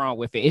nothing wrong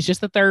with it. It's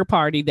just a third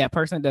party. That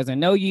person doesn't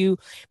know you.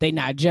 They're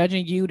not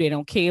judging you. They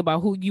don't care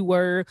about who you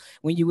were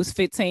when you was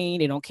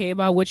 15. They don't care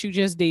about what you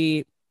just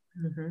did.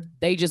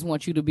 They just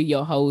want you to be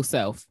your whole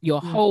self,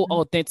 your whole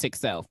authentic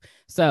self.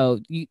 So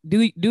you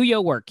do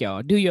your work,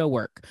 y'all. Do your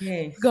work.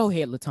 Yes. Go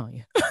ahead,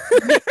 LaTonya.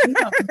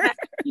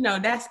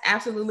 That's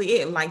absolutely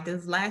it. Like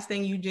this last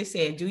thing you just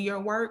said, do your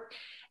work.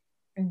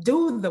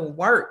 Do the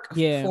work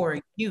for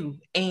you.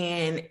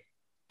 And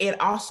it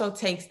also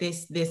takes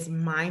this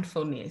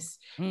mindfulness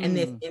and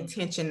this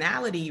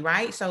intentionality,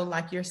 right? So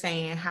like you're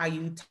saying, how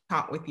you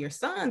talk with your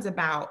sons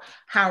about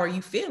how are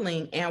you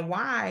feeling and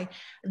why,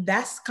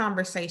 that's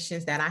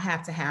conversations that I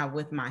have to have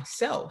with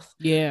myself.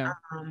 Yeah.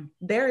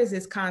 There is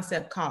this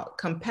concept called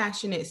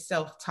compassionate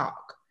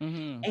self-talk.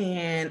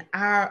 And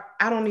I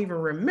don't even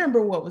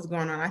remember what was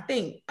going on. I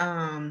think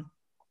I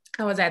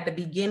was at the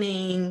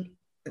beginning,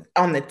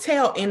 on the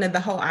tail end of the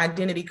whole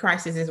identity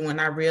crisis is when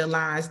I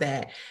realized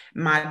that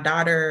my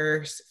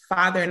daughter's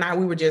father and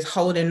we were just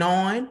holding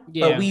on,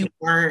 but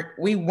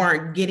we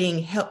weren't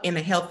getting help in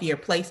a healthier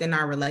place in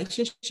our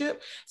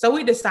relationship. So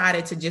we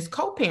decided to just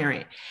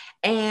co-parent.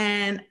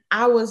 And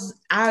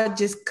I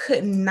just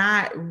could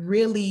not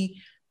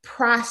really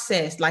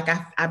process. Like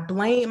I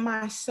blame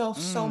myself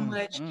so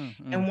much.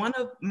 And one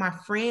of my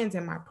friends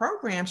in my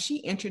program, she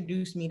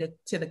introduced me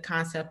to the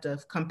concept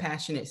of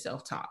compassionate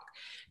self-talk.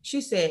 She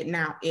said,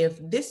 now, if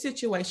this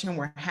situation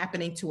were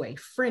happening to a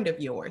friend of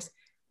yours,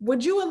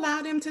 would you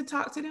allow them to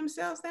talk to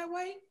themselves that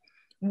way?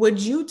 Would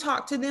you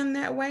talk to them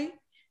that way?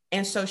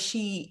 And so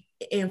she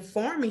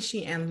informed me,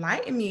 she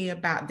enlightened me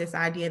about this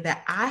idea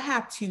that I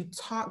have to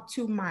talk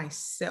to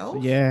myself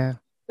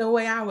the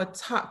way I would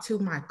talk to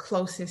my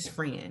closest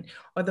friend,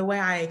 or the way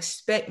I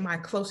expect my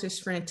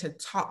closest friend to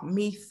talk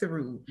me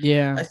through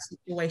a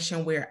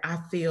situation where I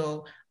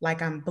feel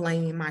like I'm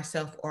blaming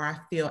myself or I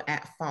feel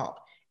at fault.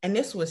 And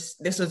this was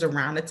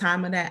around the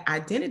time of that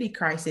identity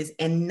crisis.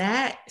 And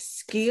that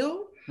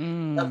skill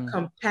of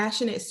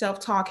compassionate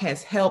self-talk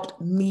has helped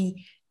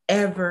me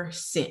ever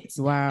since.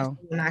 Wow.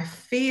 When I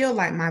feel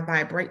like my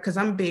because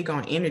I'm big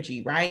on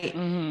energy, right?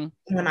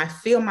 When I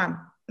feel my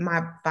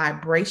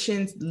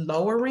vibrations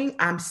lowering,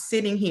 I'm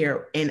sitting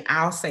here and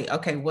I'll say,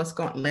 okay,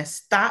 let's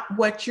stop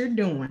what you're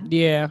doing.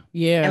 Yeah.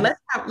 And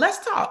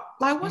let's talk.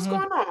 Like, what's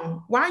going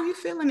on? Why are you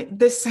feeling it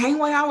the same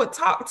way I would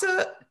talk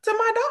to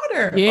my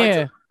daughter? Yeah. Or to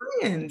my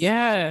friends?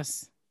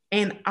 Yes.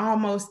 And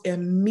almost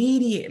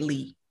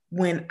immediately,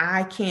 when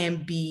I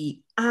can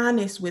be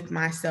honest with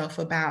myself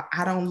about,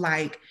 I don't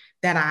like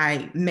that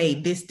I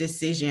made this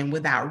decision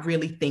without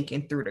really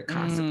thinking through the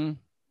consequences.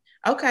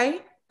 Okay,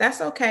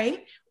 that's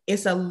okay.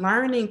 It's a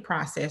learning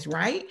process,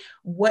 right?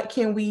 What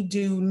can we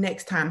do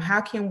next time?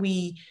 How can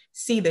we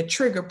see the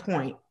trigger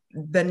point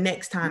the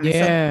next time?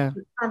 Yeah. And so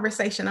the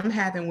conversation I'm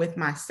having with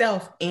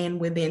myself, and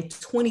within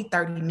 20,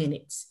 30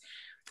 minutes,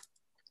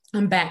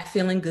 I'm back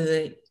feeling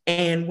good.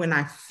 And when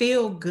I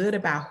feel good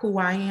about who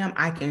I am,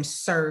 I can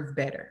serve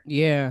better.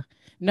 Yeah.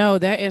 No,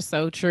 that is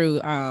so true.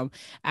 I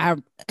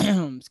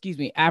excuse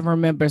me. I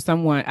remember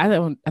someone,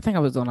 I think I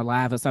was on a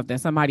live or something.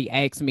 Somebody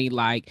asked me,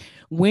 like,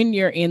 when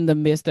you're in the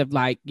midst of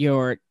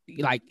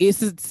it's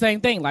the same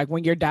thing. Like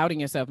when you're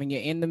doubting yourself and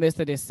you're in the midst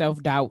of this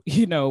self-doubt,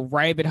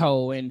 rabbit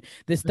hole and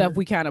the stuff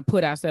we kind of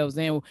put ourselves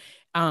in.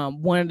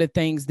 One of the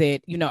things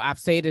that, I've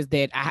said is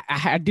that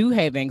I do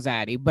have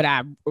anxiety, but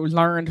I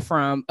learned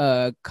from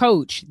a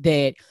coach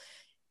that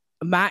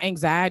my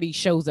anxiety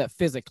shows up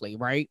physically.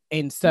 Right.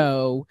 And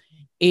so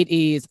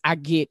I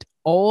get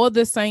all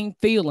the same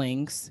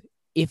feelings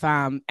if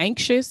I'm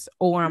anxious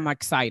or I'm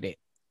excited.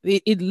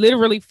 It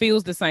literally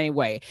feels the same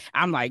way.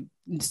 I'm like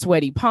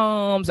sweaty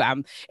palms.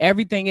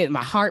 Everything.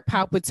 My heart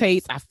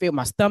palpitates. I feel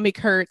my stomach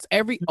hurts.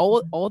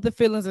 All the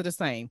feelings are the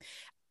same.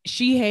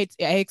 She had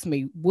asked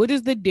me, what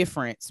is the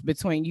difference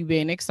between you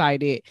being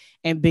excited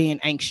and being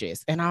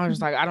anxious? And I was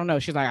like, I don't know.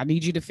 She's like, I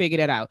need you to figure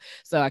that out.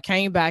 So I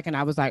came back and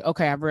I was like,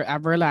 okay, I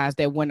realized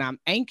that when I'm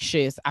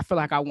anxious, I feel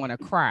like I want to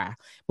cry.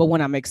 But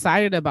when I'm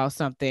excited about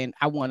something,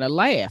 I want to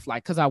laugh,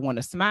 because I want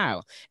to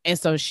smile. And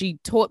so she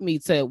taught me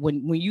to,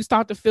 when you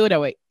start to feel that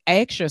way,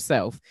 ask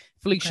yourself,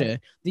 Felicia,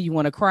 do you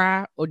want to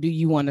cry or do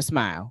you want to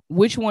smile?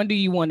 Which one do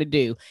you want to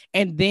do?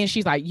 And then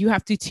she's like, you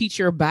have to teach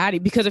your body,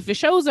 because if it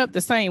shows up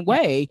the same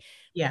way,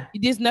 Yeah.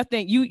 There's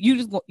nothing you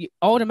just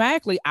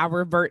automatically I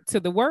revert to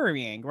the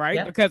worrying, right?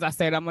 Yep. Because I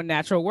said I'm a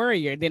natural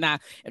worrier. Then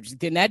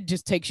that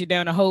just takes you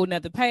down a whole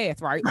nother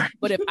path, right?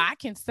 But if I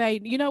can say,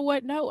 you know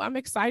what? No, I'm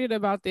excited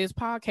about this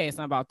podcast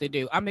I'm about to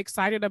do. I'm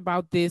excited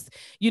about this,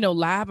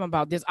 live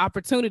about this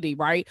opportunity,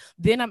 right?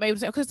 Then I'm able to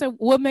say, okay, so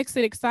what makes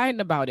it exciting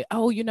about it?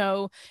 Oh,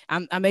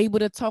 I'm able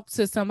to talk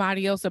to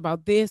somebody else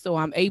about this, or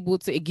I'm able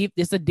to give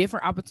this a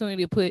different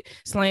opportunity to put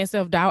slaying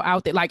self-doubt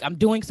out there. Like I'm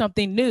doing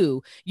something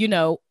new,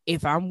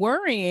 if I'm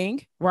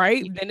worrying,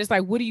 right, then it's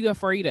like, what are you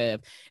afraid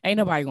of? Ain't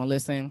nobody gonna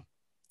listen.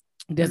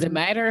 Does it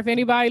matter if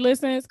anybody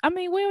listens? I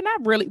mean, well,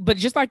 not really, but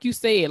just like you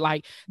said,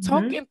 like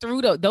talking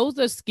through those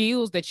are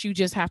skills that you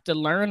just have to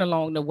learn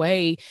along the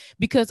way,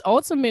 because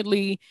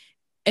ultimately,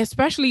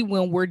 especially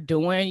when we're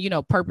doing,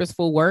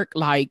 purposeful work,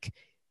 like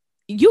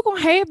you're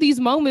gonna have these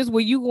moments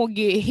where you're gonna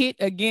get hit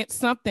against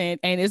something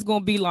and it's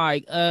gonna be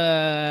like,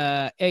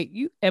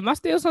 hey, am I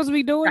still supposed to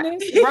be doing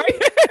this?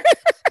 Right.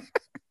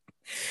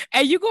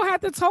 And you're gonna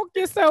have to talk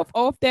yourself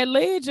off that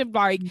ledge and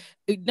like,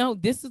 no,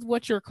 this is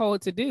what you're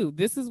called to do.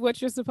 This is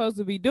what you're supposed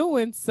to be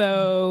doing.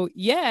 So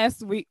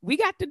yes, we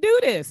got to do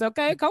this.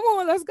 Okay, come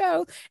on, let's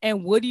go.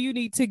 And what do you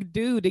need to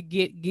do to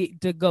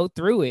get to go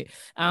through it?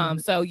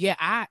 So yeah,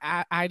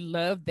 I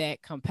love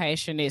that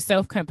compassionate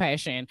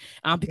self-compassion,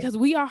 because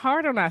we are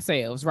hard on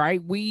ourselves,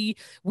 right? We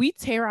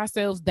tear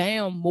ourselves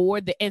down more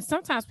than, and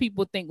sometimes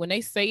people think when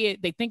they say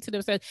it, they think to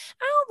themselves,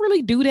 I don't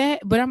really do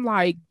that. But I'm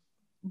like,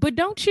 but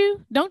don't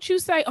you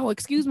say, oh,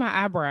 excuse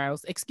my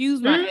eyebrows, excuse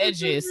my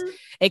edges,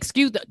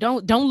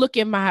 don't look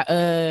at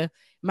my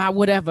my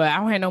whatever, I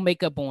don't have no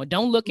makeup on,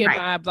 don't look at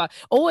my blah.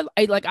 Or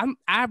like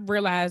I've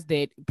realized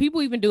that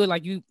people even do it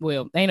like you.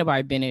 Well, ain't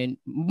nobody been in,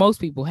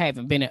 most people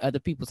haven't been in other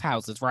people's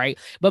houses, right?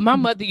 But my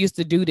mother used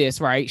to do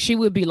this, right? She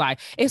would be like,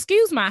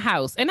 excuse my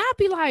house, and I'd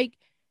be like,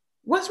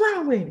 what's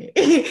wrong with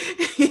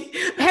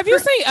it? Have you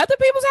seen other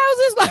people's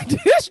houses?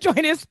 Like, this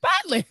joint is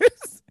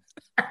spotless.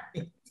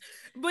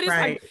 But it's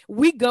like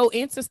we go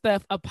into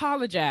stuff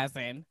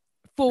apologizing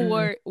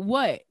for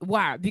what?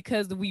 Why?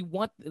 Because we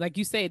want, like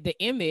you said, the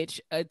image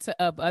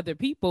of other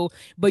people.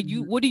 But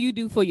what do you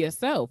do for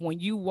yourself when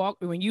you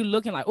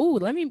looking like, oh,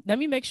 let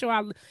me make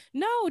sure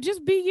no,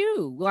 just be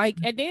you. Like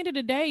at the end of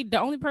the day,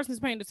 the only person who's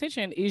paying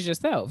attention is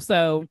yourself.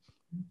 So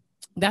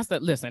that's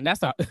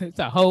it's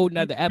a whole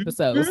nother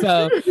episode.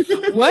 So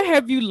what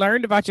have you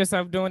learned about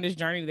yourself during this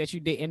journey that you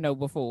didn't know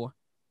before?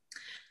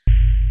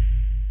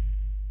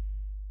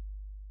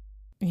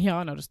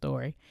 Y'all know the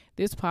story.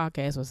 This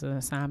podcast was an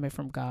assignment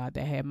from God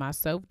that had my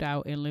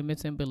self-doubt and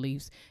limiting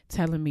beliefs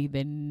telling me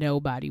that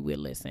nobody would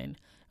listen.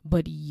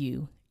 But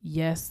you,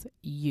 yes,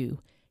 you,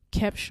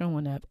 kept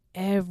showing up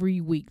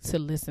every week to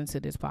listen to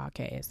this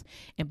podcast.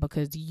 And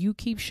because you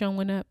keep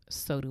showing up,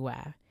 so do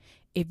I.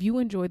 If you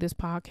enjoy this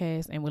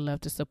podcast and would love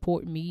to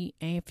support me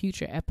and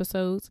future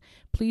episodes,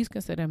 please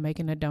consider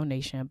making a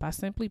donation by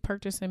simply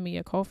purchasing me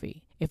a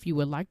coffee. If you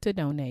would like to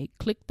donate,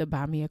 click the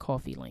Buy Me a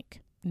Coffee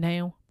link.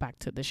 Now, back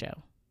to the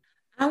show.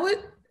 I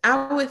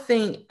would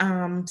think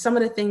some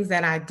of the things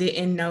that I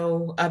didn't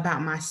know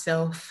about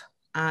myself,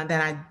 that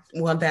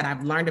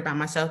I've learned about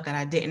myself that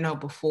I didn't know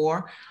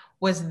before,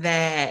 was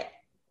that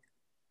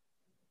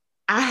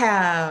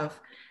I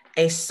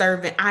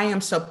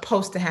am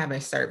supposed to have a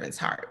servant's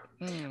heart.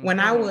 When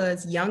I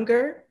was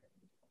younger,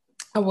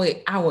 I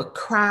would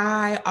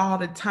cry all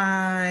the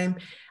time.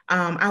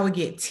 I would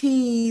get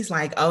teased,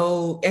 like,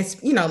 oh,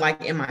 it's,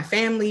 like in my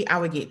family, I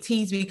would get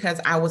teased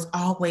because I was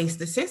always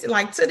the sensitive.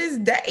 Like to this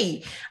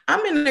day,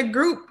 I'm in a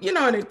group, in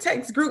a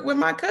text group with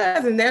my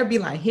cousin. They'll be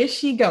like, here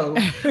she goes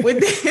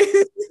with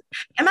this.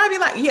 And I'd be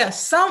like, yeah,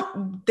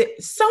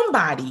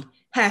 somebody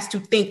has to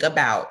think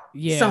about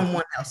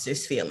someone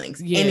else's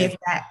feelings. Yeah. And if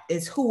that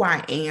is who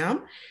I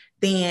am,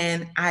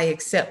 then I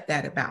accept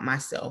that about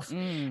myself.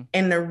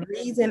 And the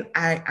reason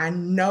I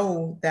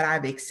know that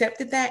I've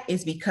accepted that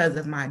is because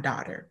of my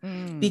daughter.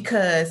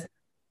 Because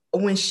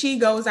when she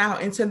goes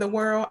out into the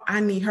world,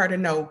 I need her to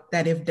know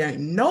that if there's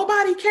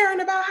nobody caring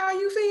about how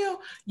you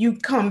feel, you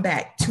come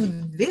back to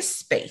this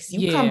space.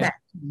 You come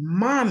back to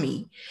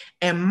mommy,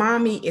 and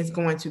mommy is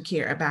going to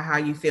care about how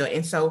you feel.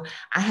 And so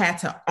I had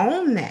to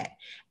own that.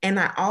 And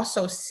I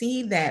also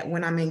see that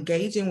when I'm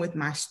engaging with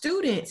my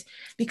students,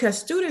 because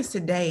students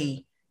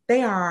today,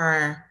 they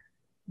are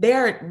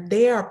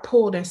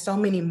pulled in so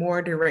many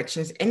more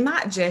directions, and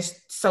not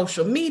just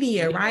social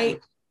media, right?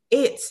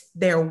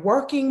 They're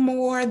working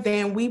more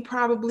than we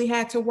probably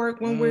had to work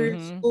when we're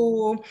in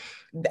school.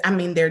 I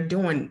mean, they're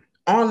doing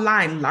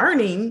online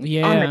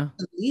learning on a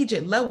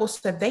collegiate level,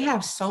 so they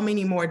have so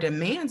many more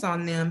demands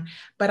on them.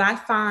 But I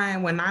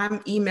find when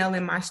I'm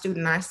emailing my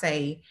student, I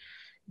say,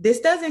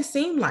 this doesn't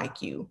seem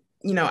like you.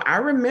 I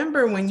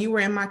remember when you were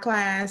in my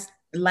class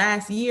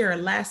last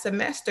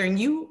semester, and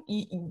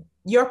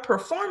your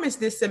performance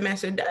this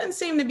semester doesn't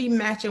seem to be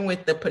matching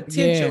with the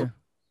potential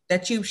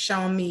that you've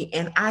shown me.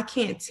 And I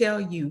can't tell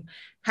you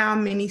how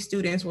many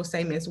students will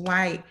say, Ms.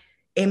 White,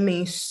 it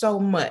means so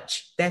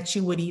much that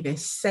you would even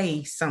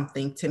say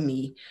something to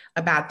me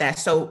about that.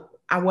 So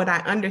what I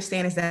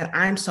understand is that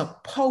I'm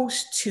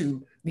supposed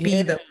to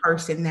be the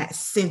person that's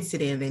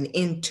sensitive and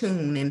in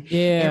tune and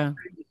really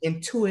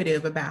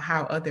intuitive about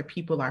how other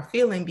people are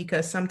feeling,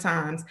 because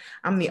sometimes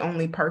I'm the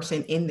only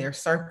person in their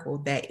circle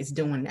that is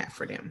doing that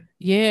for them.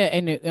 Yeah,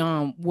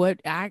 and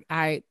what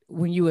I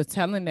when you were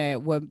telling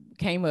that, what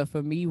came up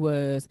for me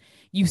was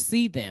you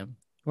see them,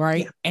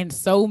 right? Yeah. And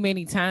so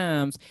many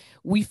times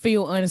we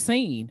feel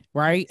unseen,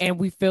 right? And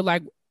we feel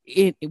like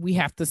we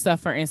have to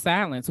suffer in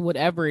silence,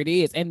 whatever it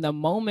is. And the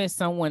moment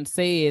someone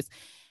says,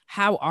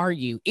 "How are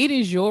you?" it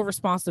is your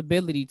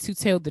responsibility to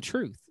tell the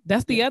truth.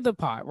 That's the other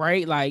part,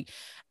 right? Like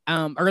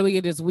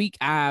earlier this week,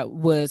 I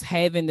was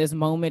having this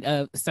moment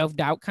of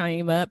self-doubt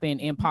came up and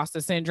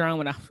imposter syndrome,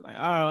 and I was like,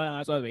 oh,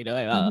 I'm supposed to be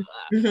doing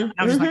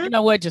I'm just like, you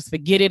know what, just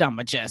forget it.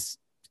 I'ma just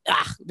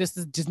this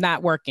is just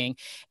not working.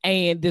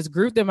 And this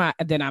group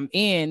that I'm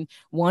in,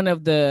 one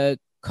of the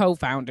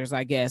co-founders,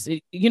 I guess,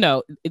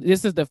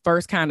 this is the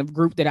first kind of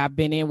group that I've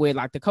been in where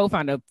like the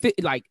co-founder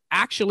like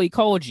actually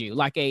called you,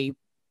 like a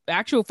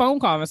actual phone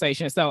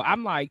conversation. So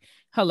I'm like,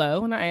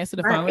 hello, and I answered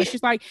the phone, and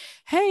she's like,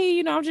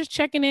 hey, I'm just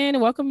checking in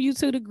and welcome you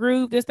to the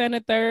group, this, that, and the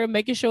third,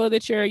 making sure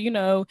that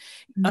you're,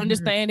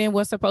 understanding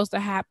what's supposed to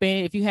happen.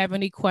 If you have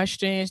any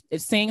questions,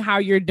 seeing how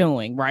you're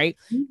doing, right?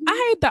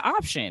 I had the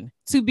option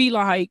to be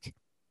like,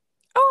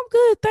 oh, I'm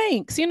good,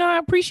 thanks. I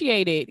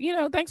appreciate it.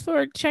 Thanks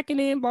for checking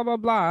in, blah, blah,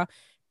 blah.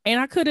 And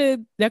that could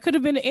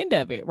have been the end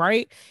of it,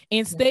 right?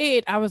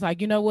 Instead, I was like,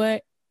 you know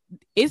what?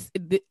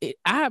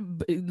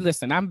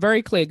 Listen, I'm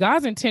very clear.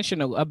 God's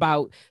intentional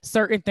about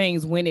certain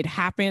things when it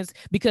happens,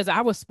 because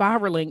I was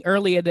spiraling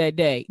earlier that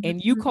day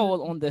and you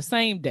called on the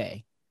same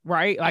day,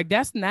 right? Like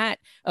that's not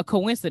a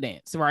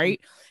coincidence,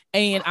 right?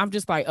 And I'm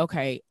just like,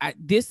 okay,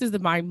 this is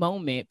my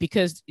moment,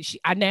 because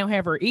I now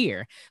have her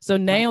ear. So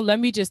now let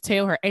me just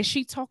tell her. And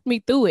she talked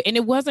me through it. And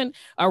it wasn't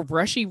a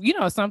rushy,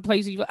 some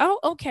places you're like, oh,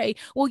 okay.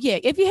 Well, yeah,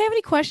 if you have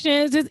any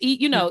questions, just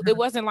eat, it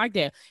wasn't like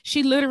that.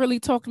 She literally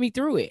talked me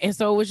through it. And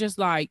so it was just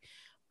like,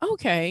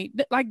 okay,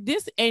 like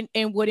this. And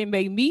what it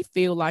made me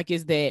feel like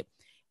is that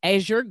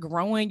as you're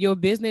growing your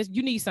business,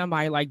 you need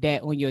somebody like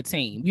that on your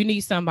team. You need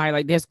somebody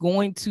like that's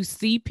going to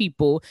see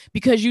people,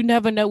 because you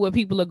never know what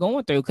people are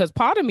going through. Because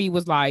part of me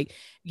was like,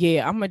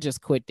 yeah, I'm gonna just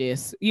quit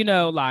this,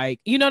 like,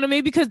 you know what I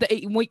mean? Because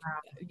when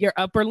your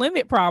upper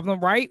limit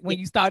problem, right? When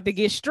you start to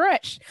get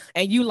stretched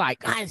and you like,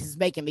 God, this is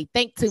making me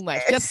think too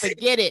much. Just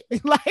forget it.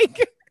 Like,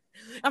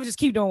 I'm just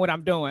keep doing what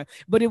I'm doing.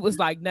 But it was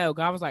like, no,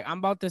 God was like, I'm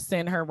about to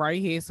send her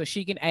right here so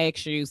she can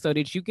ask you, so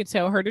that you can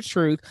tell her the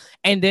truth.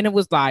 And then it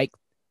was like,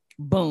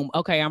 boom,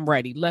 okay, I'm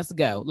ready, let's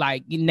go.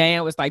 Like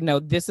now it's like, no,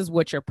 this is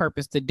what your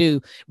purpose to do.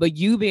 But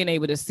you being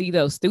able to see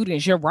those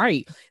students, you're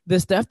right,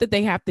 the stuff that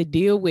they have to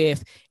deal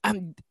with.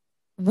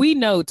 We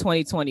know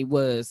 2020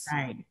 was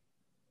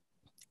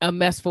a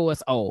mess for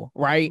us all,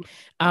 right?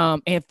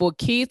 And for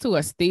kids who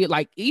are still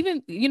like,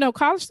 even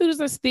college students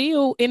are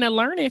still in a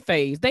learning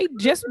phase. They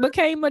just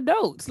became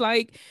adults.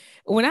 Like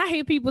when I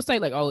hear people say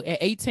like, oh, at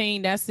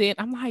 18, that's it.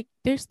 I'm like,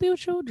 they're still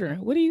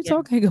children. What are you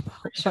talking about?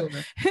 Sure.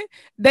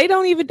 They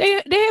don't even, they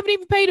haven't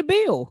even paid a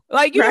bill.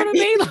 Like, you know what I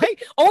mean?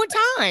 Like on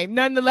time,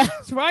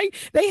 nonetheless, right?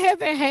 They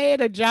haven't had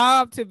a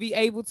job to be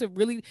able to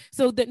really,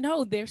 so that,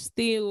 no, they're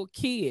still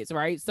kids,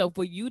 right? So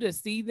for you to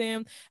see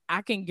them,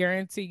 I can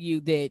guarantee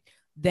you that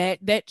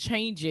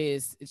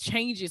changes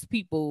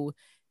people.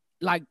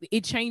 Like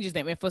it changes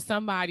them. And for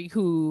somebody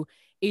who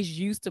is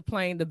used to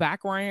playing the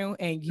background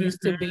and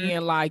used to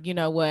being like, you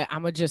know what,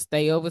 I'm gonna just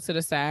stay over to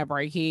the side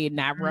right here,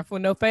 not ruffle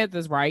no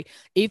feathers, right?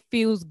 It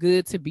feels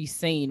good to be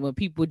seen when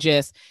people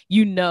just,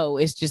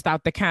 it's just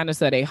out the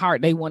kindness of their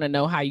heart. They want to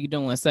know how you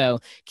doing. So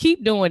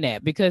keep doing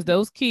that, because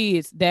those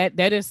kids, that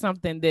is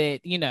something that,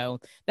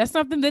 that's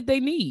something that they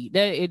need.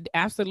 That it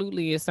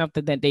absolutely is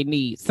something that they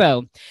need.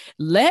 So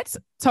let's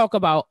talk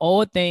about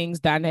all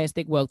things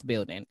dynastic wealth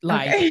building.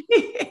 Like,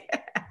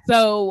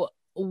 so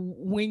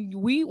when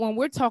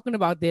we're talking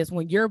about this,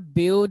 when you're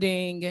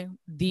building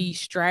the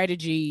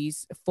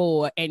strategies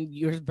for, and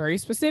you're very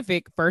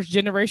specific, first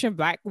generation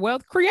Black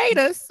wealth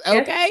creators,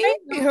 okay?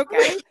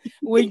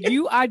 When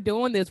you are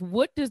doing this,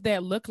 what does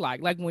that look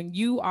like? Like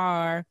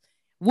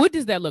what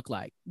does that look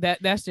like?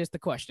 That's just the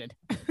question.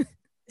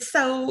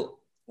 So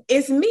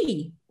it's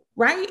me,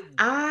 right?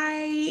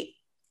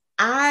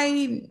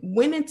 I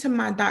went into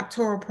my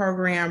doctoral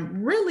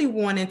program really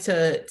wanting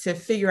to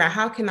figure out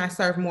how can I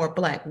serve more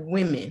Black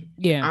women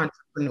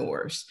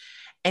entrepreneurs.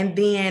 And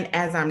then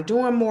as I'm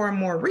doing more and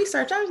more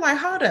research, I was like,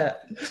 hold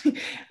up,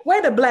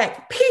 where the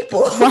Black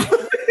people?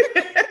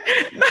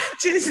 Not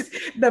just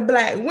the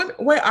Black women,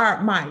 where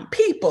are my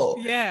people?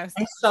 Yes.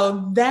 And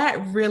so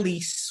that really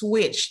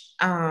switched.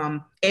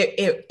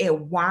 It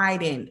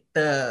widened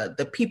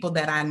the people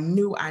that I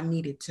knew I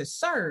needed to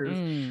serve.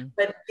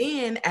 But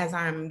then as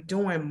I'm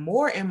doing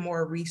more and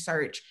more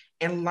research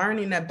and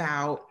learning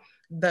about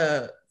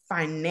the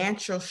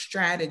financial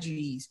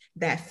strategies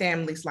that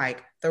families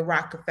like the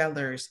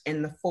Rockefellers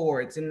and the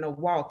Fords and the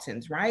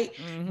Waltons, right?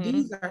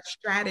 These are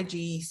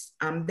strategies.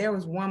 There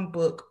was one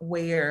book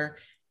where,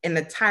 and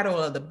the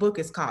title of the book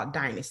is called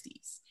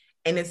Dynasties.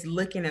 and it's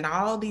looking at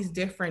all these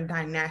different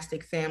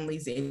dynastic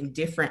families in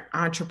different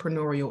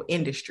entrepreneurial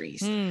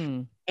industries.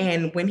 Mm.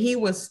 And when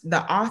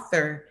the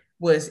author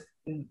was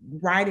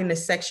writing a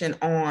section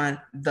on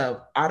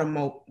the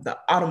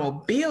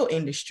automobile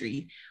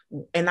industry,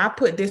 and I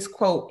put this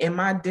quote in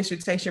my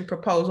dissertation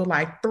proposal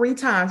like 3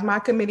 times. My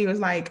committee was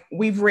like,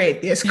 we've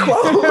read this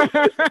quote.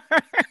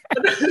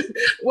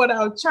 What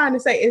I was trying to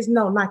say is,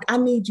 no, like, I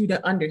need you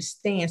to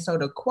understand. So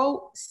the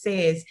quote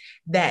says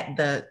that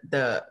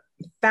the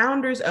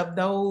founders of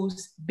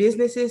those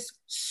businesses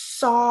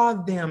saw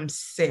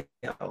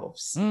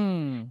themselves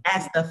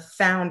as the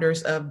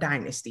founders of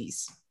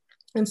dynasties.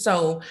 And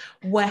so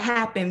what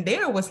happened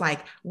there was like,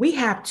 we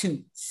have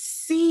to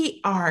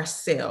see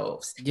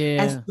ourselves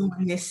as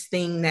doing this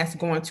thing that's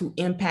going to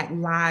impact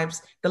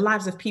the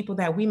lives of people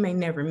that we may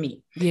never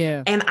meet.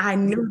 Yeah. And I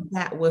knew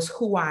that was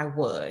who I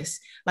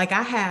was. Like,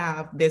 I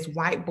have this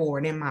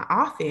whiteboard in my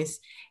office,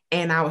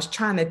 and I was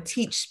trying to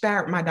teach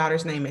Sparrow, my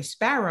daughter's name is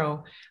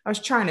Sparrow. I was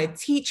trying to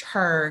teach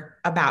her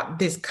about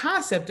this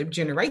concept of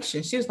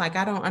generation. She was like,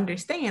 I don't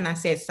understand. I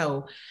said,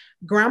 so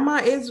grandma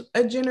is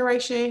a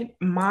generation,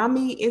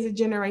 mommy is a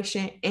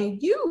generation,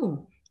 and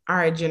you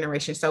are a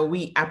generation. So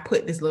I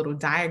put this little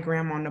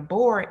diagram on the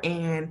board,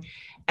 and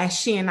as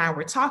she and I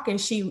were talking,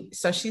 she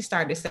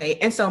started to say,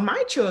 and so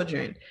my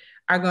children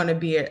are going to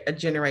be a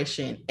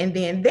generation, and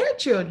then their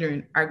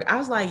children are. I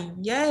was like,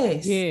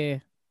 yes. Yeah.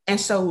 And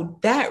so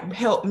that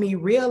helped me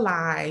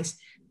realize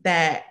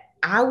that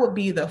I would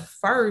be the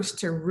first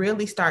to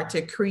really start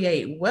to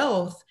create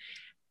wealth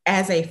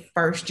as a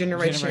first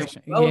generation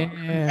wealth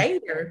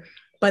creator,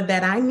 but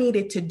that I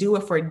needed to do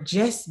it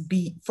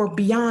for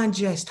beyond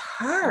just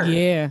her.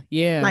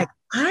 Yeah. Like,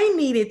 I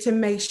needed to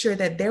make sure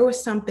that there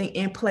was something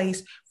in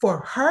place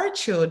for her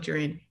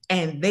children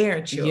and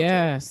their children.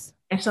 Yes.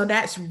 And so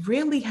that's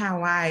really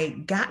how I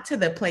got to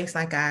the place.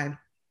 Like, I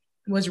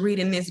was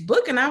reading this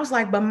book and I was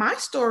like, but my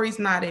story's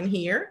not in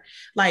here.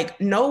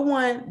 Like, no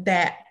one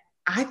that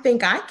I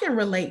think I can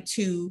relate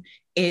to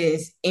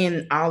is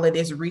in all of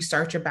this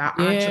research about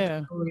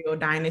entrepreneurial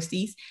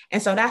dynasties.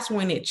 And so that's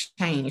when it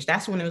changed.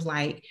 That's when it was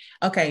like,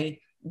 okay,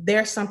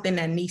 there's something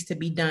that needs to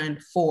be done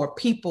for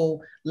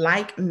people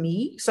like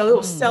me. So it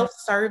was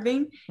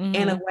self-serving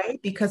in a way,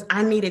 because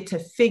I needed to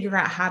figure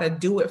out how to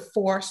do it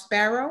for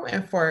Sparrow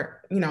and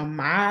for,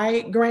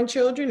 my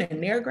grandchildren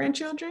and their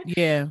grandchildren.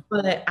 Yeah.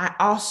 But I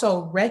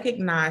also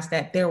recognized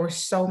that there were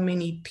so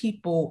many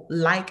people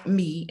like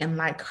me and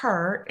like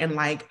her and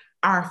like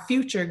our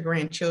future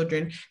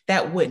grandchildren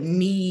that would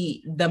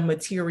need the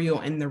material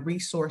and the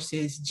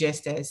resources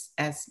just as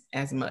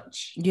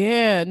much.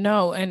 Yeah,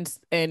 no.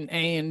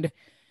 And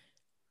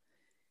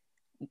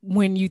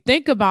when you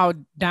think about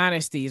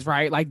dynasties,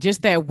 right? Like,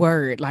 just that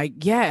word,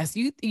 like, yes,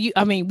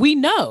 I mean, we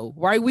know,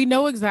 right? We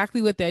know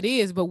exactly what that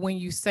is, but when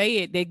you say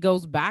it, it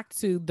goes back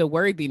to the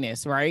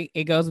worthiness, right?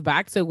 It goes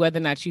back to whether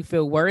or not you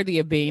feel worthy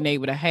of being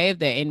able to have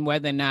that, and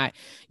whether or not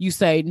you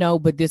say, no,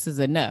 but this is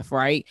enough,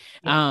 right?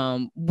 Yeah.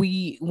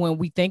 When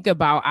we think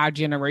about our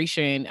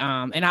generation,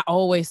 and I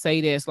always say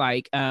this,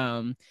 like,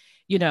 when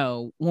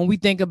we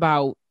think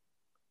about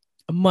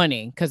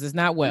money, because it's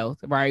not wealth,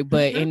 right?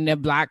 But in the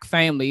Black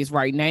families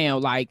right now,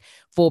 like,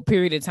 for a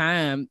period of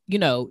time,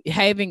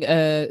 having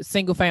a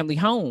single family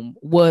home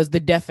was the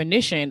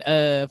definition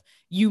of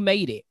you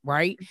made it,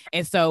 right?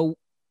 And so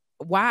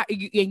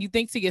you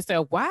think to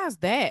yourself, why is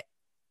that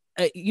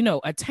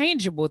a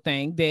tangible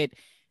thing that,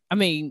 I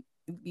mean,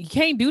 you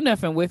can't do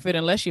nothing with it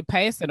unless you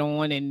pass it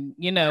on, and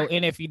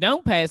and if you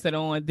don't pass it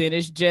on, then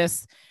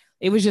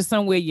it was just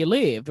somewhere you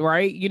lived,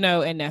 right?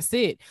 And that's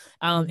it.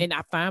 And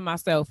I find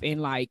myself in,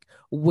 like,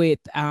 with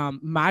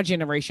my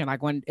generation,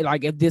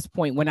 like at this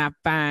point, when I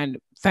find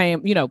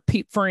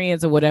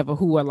friends or whatever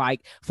who are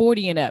like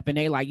 40 and up, and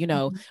they like,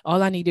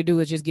 all I need to do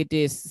is just get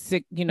this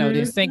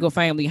this single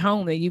family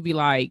home, and you be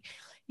like,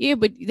 yeah,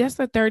 but that's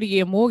a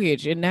 30-year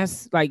mortgage, and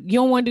that's like, you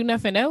don't want to do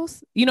nothing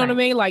else. You know what I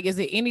mean? Like, is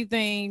it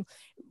anything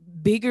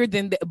bigger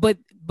than that? But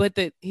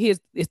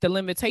it's the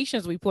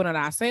limitations we put on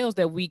ourselves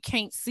that we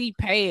can't see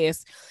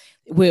past.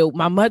 Well,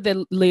 my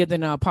mother lived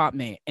in an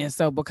apartment, and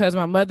so because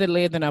my mother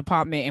lived in an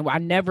apartment and I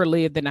never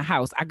lived in a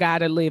house, I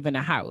gotta live in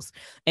a house.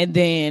 And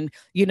then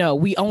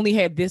we only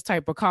had this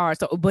type of car.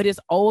 So, but it's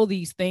all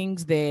these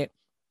things that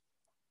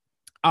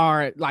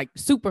are like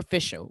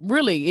superficial.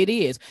 Really, it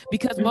is,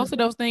 because most of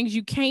those things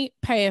you can't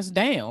pass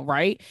down,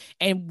 right?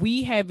 And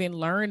we haven't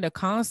learned the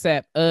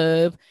concept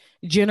of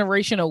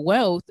generational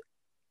wealth,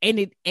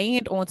 and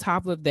on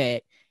top of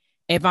that,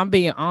 if I'm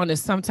being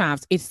honest,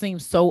 sometimes it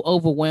seems so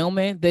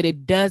overwhelming that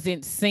it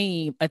doesn't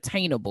seem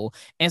attainable.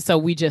 And so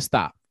we just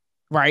stop,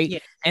 right? Yeah.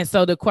 And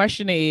so the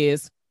question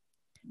is,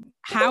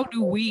 how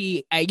do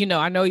we, I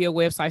know your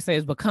website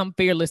says become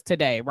fearless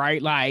today,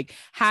 right? Like,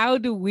 how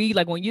do we,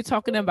 like, when you're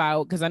talking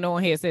about, because I know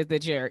on here it says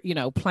that you're,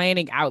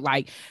 planning out,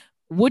 like,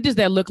 what does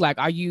that look like?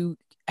 Are you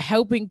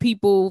helping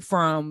people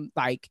from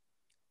like,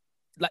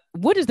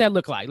 what does that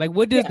look like? Like,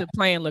 what does the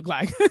plan look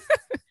like?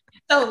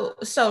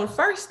 So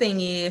first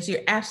thing is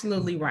you're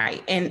absolutely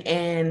right.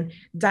 And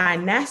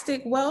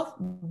dynastic wealth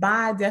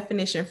by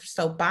definition,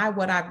 so by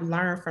what I've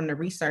learned from the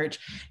research,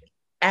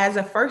 as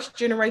a first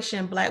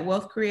generation Black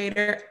wealth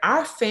creator,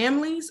 our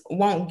families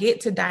won't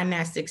get to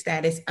dynastic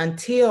status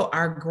until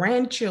our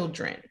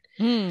grandchildren.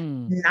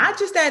 Not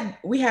just that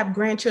we have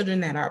grandchildren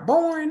that are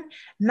born,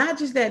 not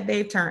just that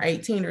they've turned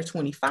 18 or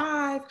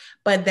 25,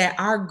 but that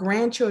our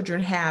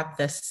grandchildren have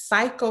the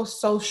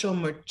psychosocial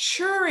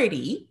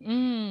maturity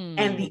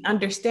and the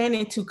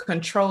understanding to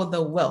control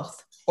the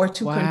wealth or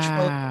to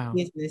control the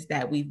business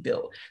that we've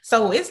built.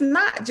 So it's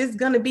not just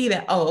going to be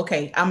that, oh,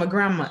 okay, I'm a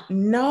grandma.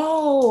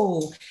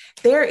 No,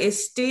 there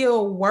is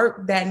still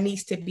work that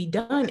needs to be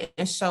done.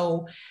 And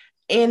so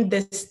in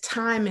this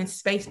time and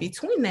space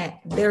between that,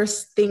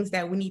 there's things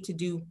that we need to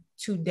do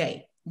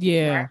today.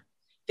 Yeah.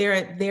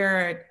 Right?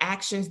 There are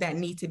actions that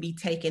need to be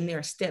taken. There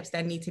are steps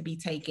that need to be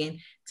taken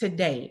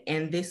today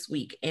and this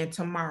week and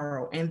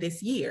tomorrow and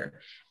this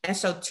year. And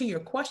so to your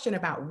question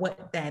about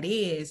what that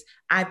is,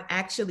 I've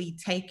actually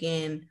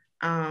taken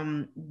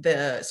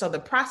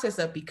the process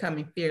of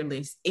becoming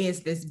fearless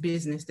is this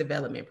business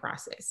development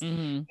process.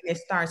 And it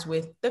starts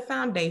with the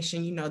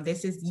foundation. You know,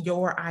 this is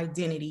your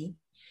identity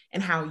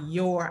and how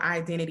your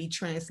identity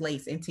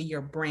translates into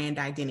your brand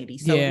identity.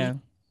 So we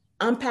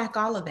unpack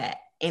all of that.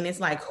 And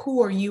it's like,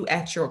 who are you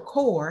at your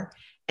core?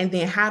 And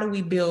then how do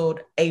we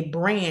build a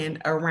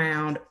brand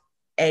around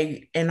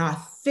an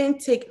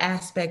authentic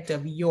aspect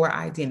of your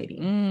identity?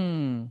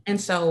 And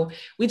so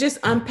we just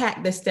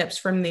unpack the steps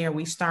from there.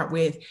 We start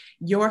with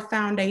your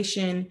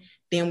foundation,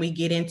 then we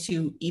get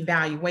into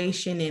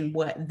evaluation and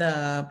what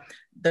the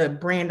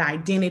brand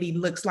identity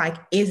looks like.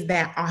 Is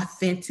that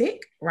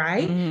authentic,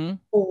 right?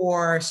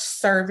 Or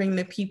serving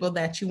the people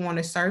that you want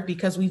to serve?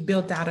 Because we've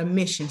built out a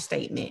mission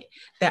statement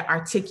that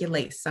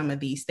articulates some of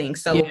these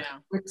things. So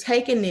we're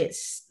taking it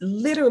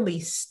literally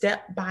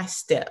step by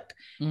step.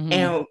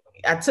 And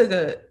I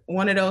took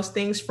one of those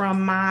things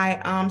from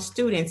my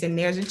students, and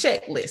there's a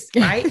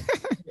checklist, right?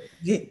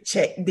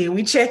 Did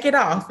we check it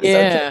off?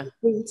 Yeah. So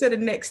move to the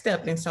next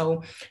step. And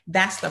so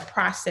that's the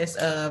process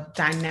of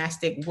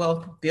dynastic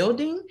wealth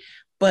building,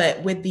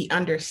 but with the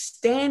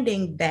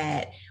understanding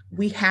that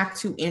we have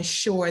to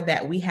ensure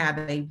that we have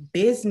a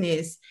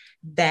business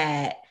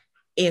that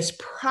is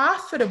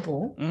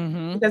profitable,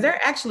 because there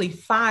are actually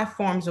 5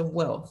 forms of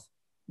wealth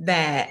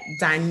that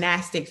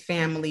dynastic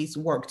families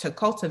work to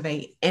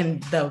cultivate.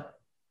 And the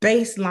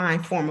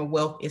baseline form of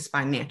wealth is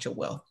financial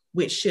wealth,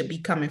 which should be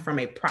coming from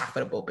a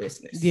profitable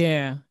business.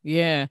 Yeah.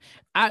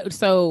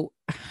 So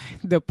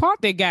the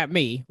part that got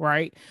me,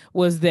 right,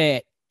 was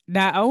that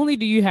not only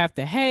do you have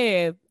to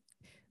have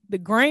the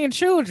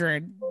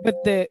grandchildren,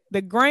 but the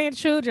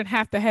grandchildren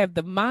have to have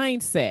the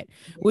mindset,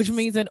 which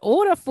means in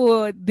order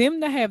for them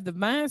to have the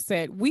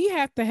mindset, we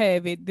have to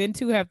have it, then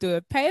to have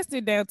passed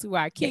it down to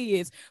our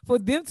kids, for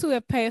them to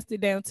have passed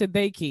it down to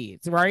their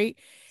kids, right?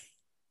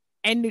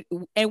 And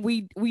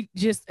we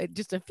just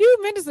a few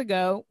minutes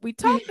ago, we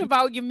talked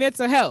about your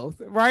mental health,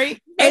 right?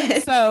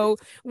 And so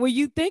when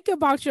you think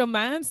about your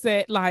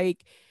mindset,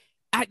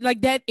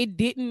 that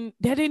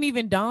didn't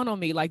even dawn on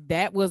me. Like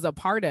that was a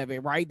part of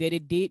it, right? That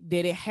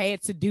it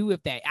had to do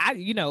with that.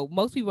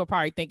 Most people are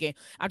probably thinking,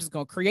 I'm just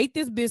going to create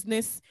this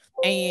business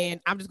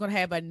and I'm just going to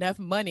have enough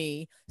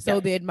money so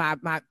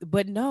that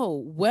but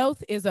no,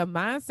 wealth is a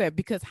mindset,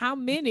 because how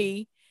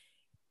many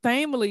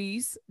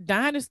families,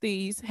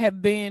 dynasties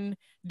have been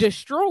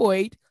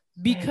destroyed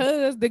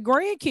because the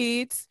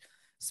grandkids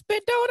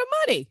spent all the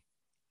money.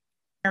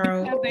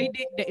 Because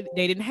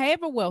they didn't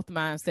have a wealth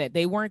mindset.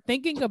 They weren't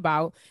thinking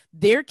about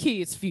their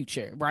kids'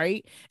 future,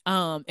 right?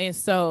 And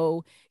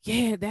so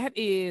that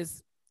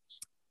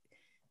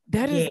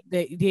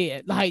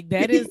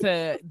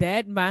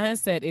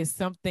mindset is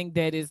something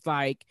that is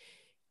like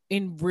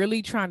in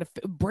really trying to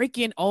break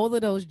in all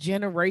of those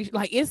generations.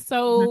 Like I'm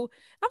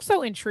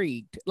so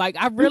intrigued. Like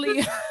I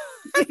really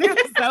I'm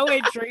so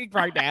intrigued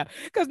right now,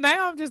 because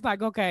now I'm just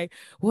like, okay,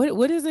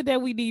 what is it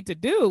that we need to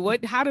do?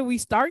 How do we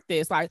start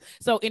this? Like,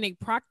 so in a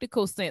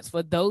practical sense,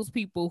 for those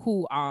people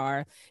who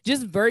are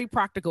just very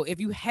practical,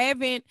 if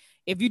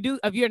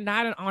you're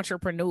not an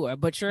entrepreneur,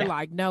 but you're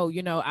like, no,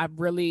 I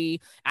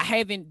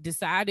haven't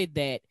decided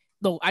that,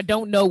 though I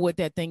don't know what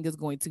that thing is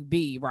going to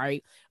be,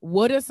 right?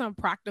 What are some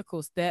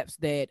practical steps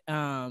that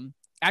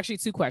actually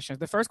 2 questions.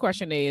 The first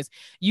question is,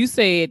 you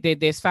said that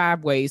there's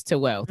 5 ways to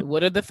wealth.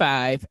 What are the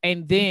 5?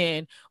 And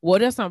then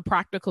what are some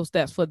practical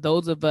steps for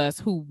those of us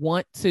who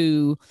want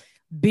to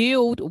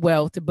build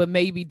wealth, but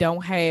maybe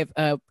don't have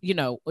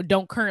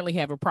don't currently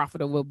have a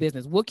profitable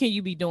business? What can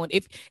you be doing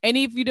if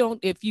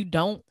you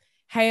don't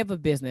have a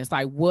business?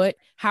 Like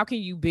how can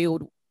you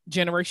build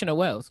generational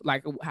wealth?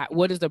 Like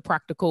what is the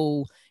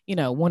practical,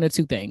 1 or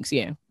 2 things?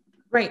 Yeah.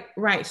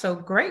 Right. So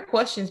great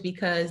questions,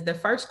 because the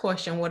first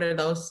question, what are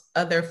those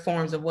other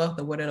forms of wealth,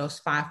 or what are those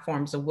 5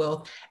 forms of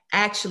wealth,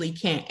 actually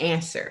can't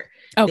answer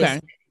this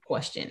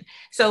question.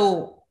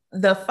 So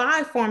the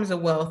 5 forms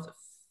of wealth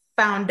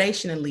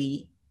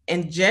foundationally,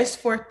 and just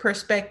for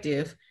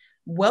perspective,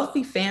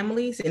 wealthy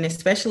families, and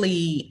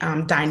especially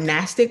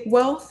dynastic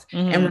wealth,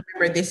 and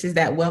remember, this is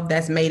that wealth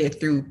that's made it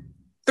through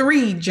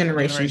 3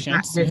 generations,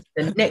 not just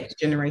the next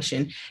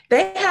generation.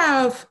 They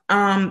have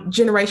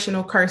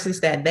generational curses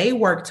that they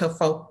work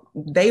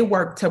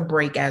to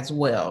break as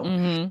well.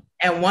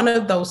 And one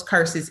of those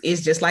curses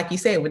is just like you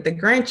said with the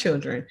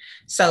grandchildren.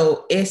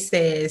 So it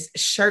says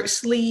shirt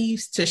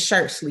sleeves to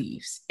shirt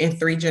sleeves in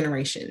 3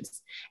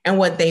 generations. And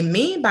what they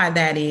mean by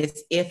that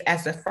is, if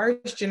as a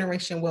first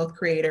generation wealth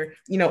creator,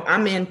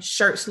 I'm in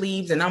shirt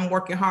sleeves and I'm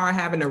working hard,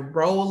 having to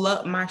roll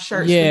up my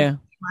shirt sleeves,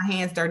 my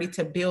hands dirty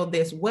to build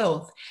this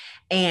wealth,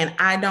 and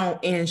I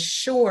don't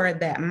ensure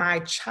that my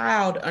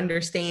child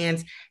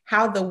understands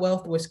how the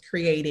wealth was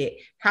created,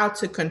 how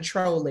to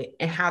control it,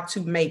 and how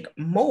to make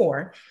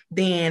more,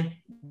 then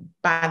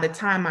by the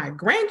time my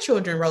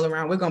grandchildren roll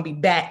around, we're going to be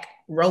back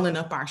rolling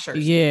up our shirts.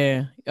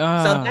 Yeah.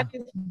 So that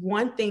is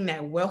one thing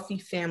that wealthy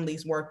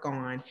families work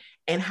on,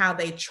 and how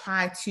they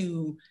try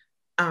to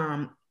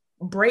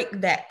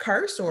break that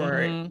curse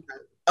or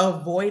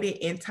avoid it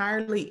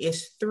entirely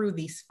is through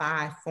these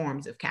 5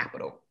 forms of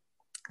capital.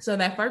 So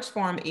that first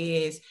form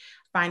is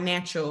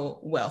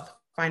financial wealth,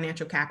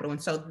 financial capital.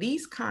 And so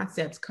these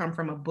concepts come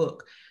from a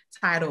book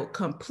titled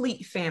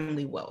Complete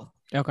Family Wealth.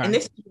 Okay. And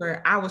this is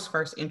where I was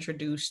first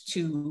introduced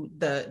to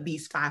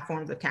these 5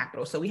 forms of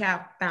capital. So we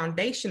have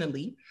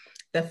foundationally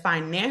the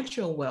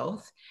financial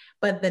wealth,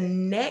 but the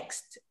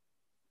next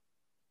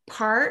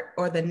part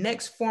or the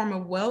next form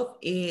of wealth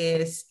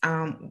is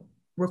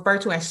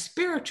referred to as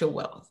spiritual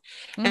wealth.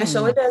 And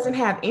so it doesn't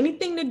have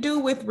anything to do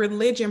with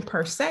religion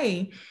per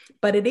se,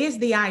 but it is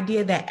the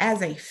idea that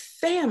as a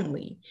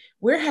family,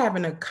 we're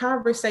having a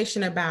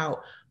conversation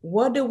about,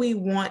 what do we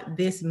want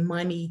this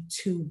money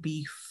to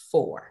be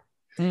for?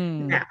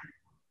 Now,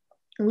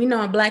 we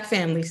know in Black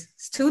families,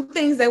 it's 2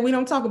 things that we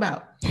don't talk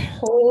about a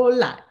whole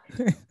lot: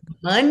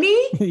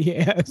 money,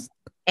 yes,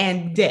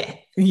 and death.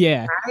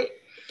 Yeah. Right.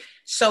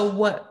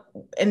 So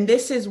and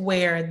this is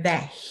where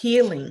that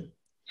healing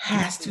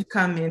has to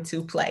come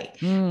into play,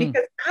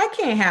 because I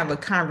can't have a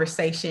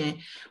conversation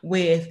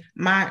with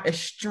my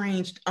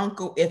estranged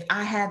uncle if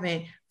I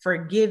haven't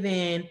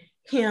forgiven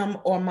him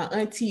or my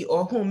auntie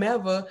or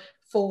whomever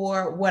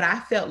for what I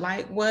felt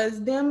like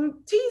was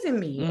them teasing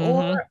me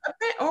or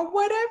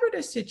whatever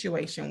the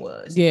situation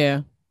was.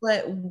 Yeah.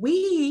 But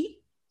we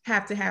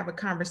have to have a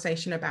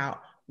conversation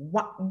about,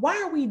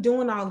 why are we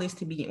doing all this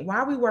to begin? Why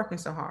are we working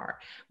so hard?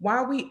 Why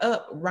are we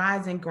up,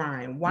 rise and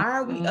grind? Why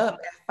are we up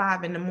at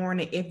 5 a.m.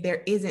 if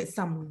there isn't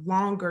some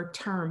longer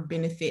term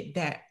benefit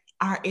that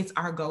it's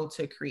our goal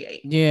to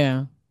create?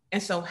 Yeah.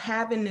 And so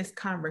having this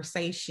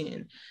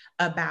conversation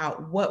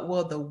about what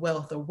will the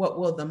wealth or what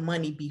will the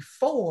money be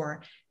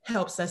for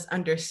helps us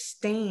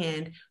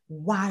understand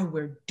why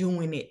we're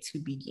doing it to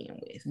begin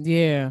with.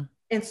 Yeah.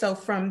 And so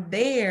from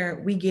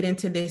there, we get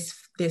into this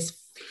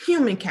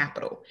human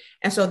capital.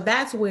 And so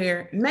that's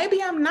where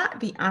maybe I'm not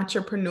the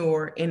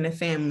entrepreneur in the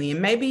family,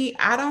 and maybe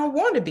I don't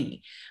want to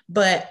be,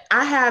 but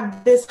I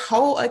have this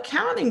whole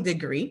accounting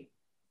degree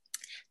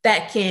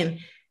that can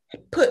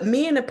put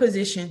me in a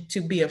position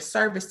to be of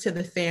service to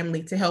the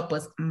family, to help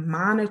us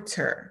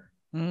monitor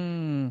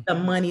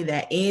the money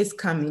that is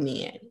coming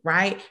in,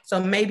 right? So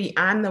maybe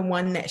I'm the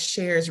one that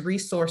shares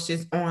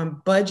resources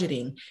on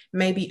budgeting.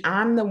 Maybe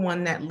I'm the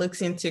one that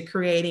looks into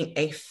creating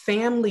a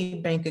family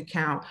bank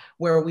account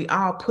where we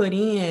all put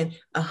in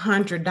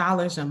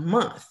 $100 a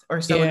month or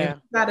so. Yeah. And if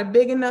you've got a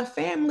big enough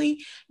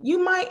family,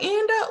 you might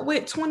end up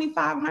with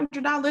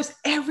 $2,500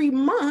 every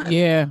month.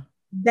 Yeah.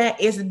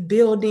 That is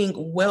building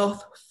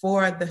wealth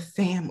for the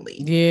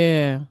family.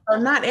 Yeah. So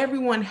not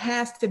everyone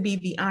has to be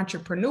the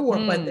entrepreneur,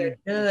 but there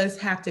does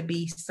have to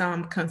be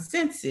some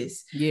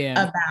consensus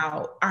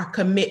about our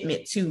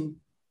commitment to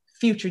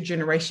future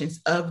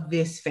generations of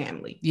this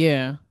family.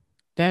 Yeah,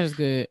 that is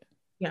good.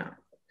 Yeah.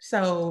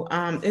 So,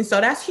 and so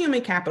that's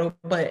human capital,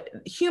 but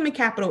human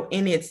capital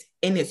in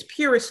its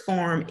purest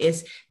form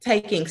is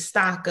taking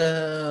stock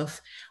of,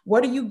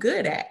 what are you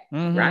good at,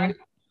 right?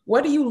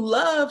 What do you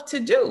love to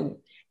do?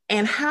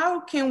 And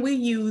how can we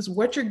use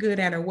what you're good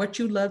at or what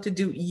you love to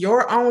do,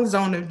 your own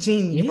zone of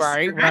genius?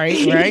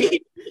 Right.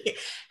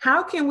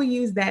 How can we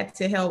use that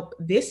to help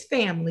this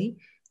family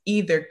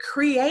either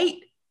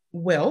create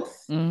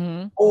wealth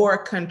or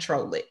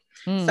control it?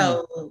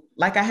 So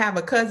like, I have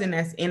a cousin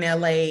that's in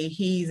LA,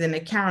 he's an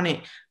accountant,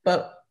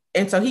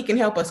 and so he can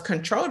help us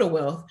control the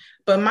wealth.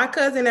 But my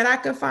cousin that I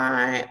could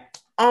find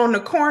on the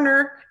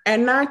corner at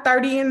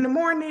 9:30 in the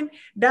morning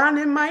down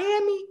in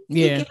Miami,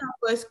 he can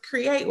help us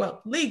create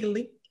wealth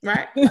legally.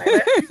 Right?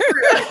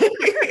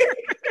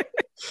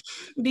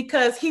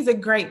 Because he's a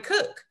great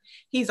cook.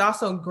 He's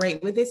also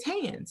great with his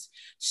hands.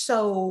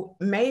 So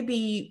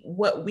maybe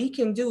what we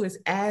can do is,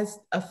 as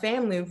a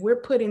family, if we're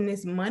putting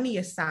this money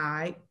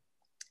aside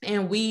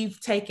and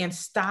we've taken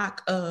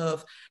stock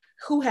of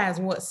who has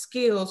what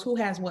skills, who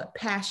has what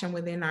passion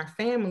within our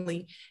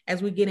family,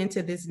 as we get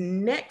into this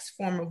next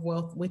form of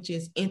wealth, which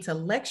is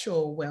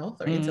intellectual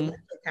wealth or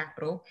intellectual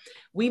capital,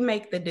 we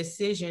make the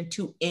decision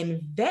to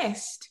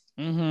invest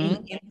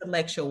in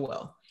intellectual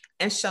wealth.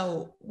 And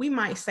so we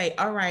might say,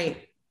 all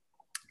right,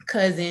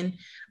 cousin,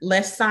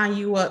 let's sign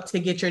you up to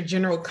get your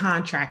general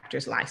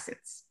contractor's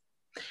license.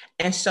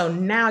 And so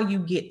now you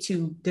get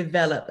to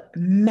develop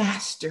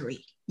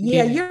mastery.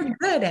 Yeah, you're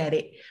good at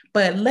it,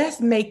 but let's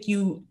get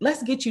you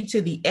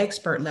to the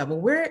expert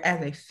level. We're,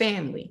 as a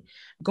family,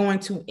 going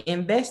to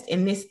invest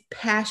in this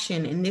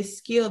passion and this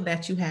skill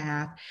that you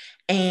have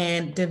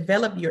and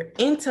develop your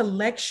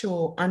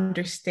intellectual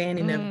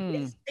understanding of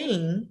this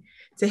thing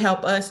to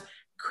help us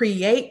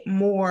create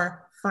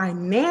more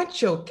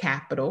financial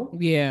capital.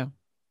 Yeah.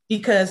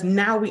 Because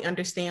now we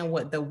understand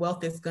what the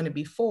wealth is going to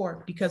be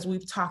for, because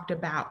we've talked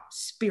about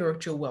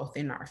spiritual wealth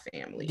in our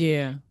family.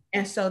 Yeah.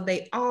 And so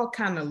they all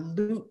kind of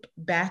loop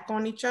back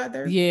on each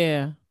other.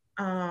 Yeah.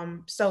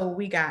 So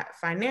we got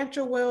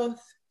financial wealth,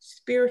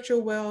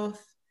 spiritual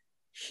wealth,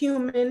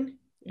 human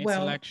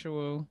wealth,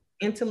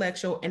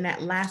 intellectual, and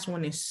that last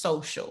one is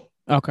social.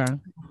 Okay.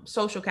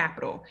 Social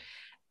capital.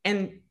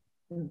 And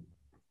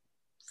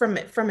from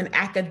an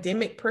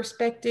academic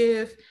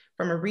perspective,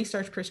 from a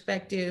research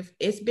perspective,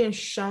 it's been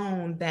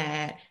shown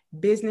that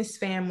business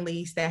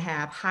families that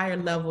have higher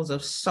levels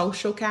of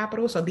social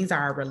capital, so these are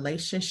our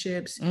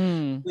relationships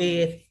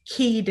with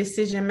key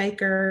decision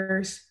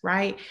makers,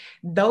 right?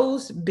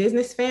 Those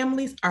business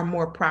families are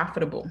more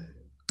profitable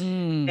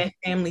than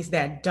families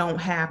that don't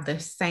have the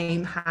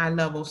same high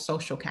level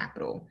social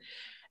capital.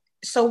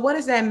 So what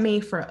does that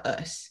mean for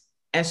us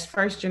as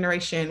first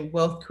generation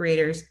wealth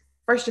creators?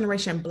 First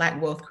generation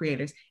Black wealth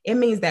creators, it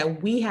means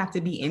that we have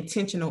to be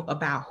intentional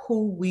about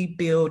who we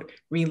build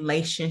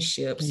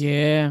relationships.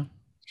 Yeah.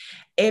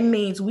 It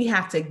means we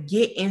have to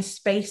get in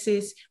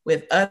spaces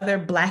with other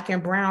Black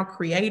and brown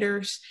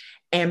creators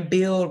and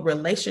build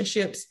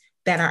relationships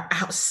that are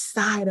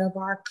outside of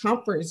our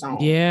comfort zone.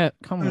 Yeah,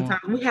 come on.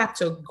 Sometimes we have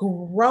to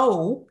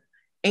grow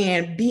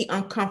and be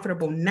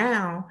uncomfortable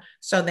now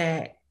so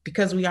that,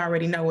 because we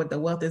already know what the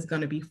wealth is going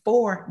to be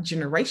for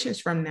generations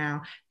from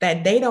now,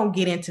 that they don't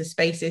get into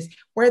spaces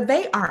where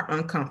they are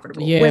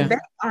uncomfortable, where they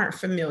aren't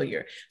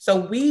familiar. So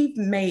we've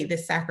made the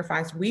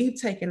sacrifice.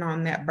 We've taken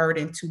on that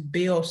burden to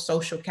build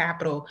social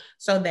capital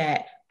so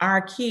that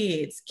our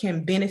kids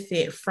can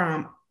benefit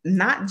from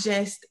not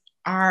just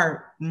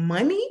our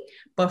money,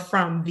 but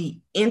from the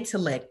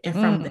intellect and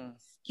from the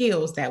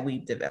skills that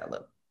we've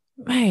developed.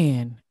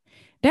 Man.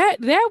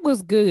 That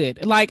was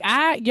good. Like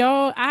I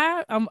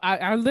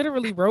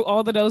literally wrote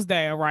all of those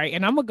down, right?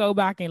 And I'm gonna go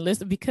back and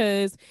listen,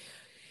 because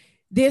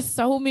there's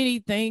so many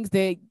things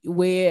that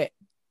you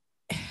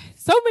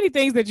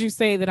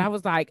say that I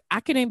was like, I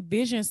can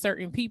envision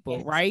certain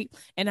people, right?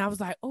 And I was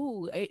like,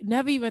 oh, I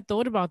never even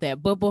thought about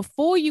that. But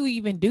before you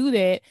even do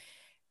that,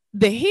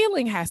 the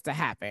healing has to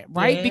happen,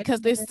 right?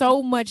 Because there's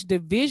so much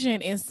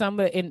division in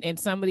some of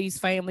these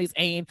families,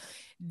 and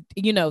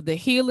the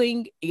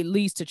healing, it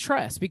leads to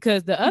trust,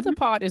 because the other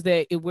part is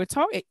that if we're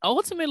talking,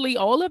 ultimately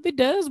all of it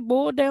does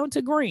boil down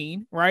to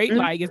green, right?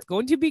 Like it's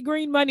going to be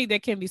green money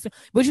that can be,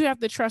 but you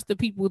have to trust the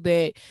people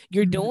that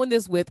you're doing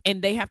this with,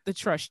 and they have to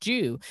trust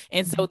you.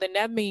 And so then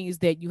that means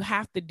that you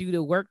have to do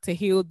the work to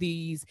heal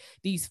these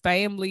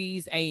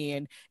families,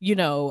 and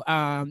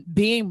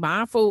being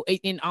mindful,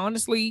 and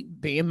honestly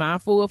being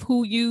mindful of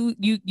who you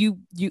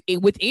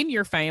within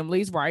your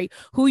families, right?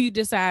 Who you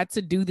decide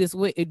to do this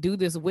with.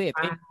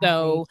 And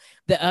so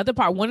the other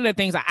part, one of the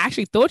things I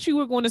actually thought you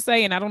were going to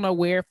say, and I don't know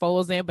where it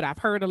falls in, but I've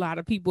heard a lot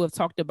of people have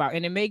talked about,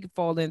 and it may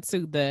fall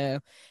into the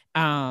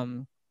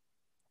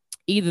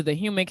either the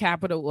human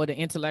capital or the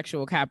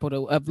intellectual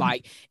capital of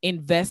like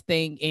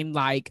investing in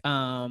like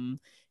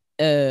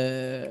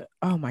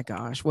oh my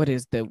gosh, what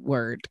is the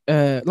word?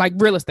 Like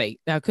real estate.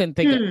 I couldn't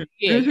think of it.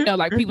 Yeah,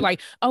 like people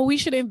like, oh, we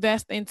should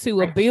invest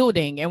into a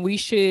building, and we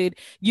should,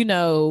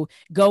 go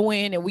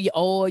in and we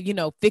all,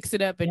 fix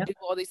it up and do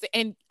all these things.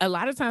 And a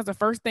lot of times the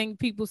first thing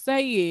people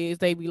say is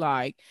they be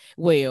like,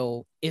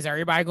 well, is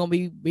everybody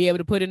gonna be able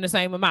to put in the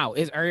same amount?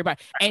 Is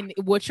everybody? And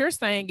what you're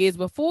saying is,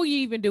 before you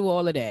even do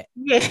all of that,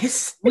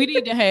 we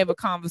need to have a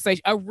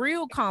conversation, a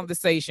real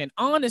conversation,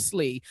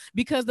 honestly,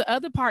 because the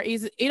other part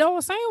is, it all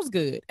sounds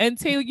good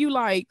until you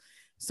like,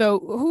 so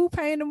who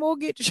paying the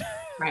mortgage?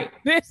 Right.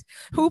 This,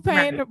 who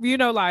paying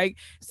the,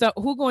 so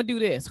who gonna do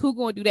this? Who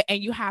gonna do that?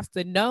 And you have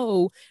to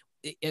know,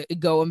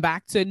 going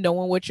back to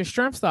knowing what your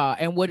strengths are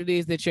and what it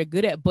is that you're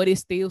good at, but it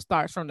still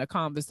starts from the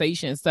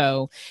conversation.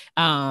 So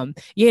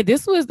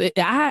this was,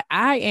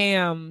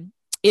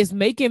 it's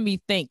making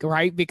me think,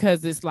 right?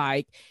 Because it's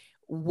like,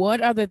 what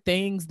are the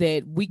things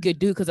that we could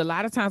do? Because a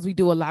lot of times we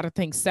do a lot of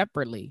things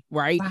separately,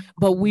 right?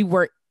 But we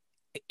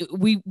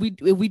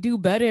do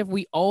better if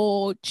we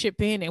all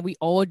chip in and we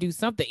all do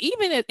something,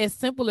 even as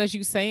simple as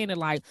you saying it,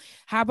 like,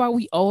 how about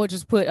we all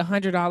just put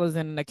 $100 in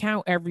an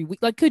account every week?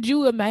 Like, could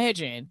you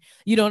imagine,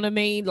 you know what I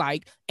mean?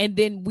 Like, and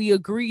then we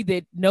agree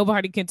that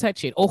nobody can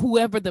touch it, or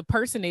whoever the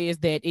person is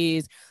that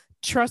is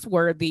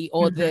trustworthy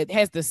or that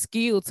has the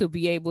skill to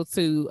be able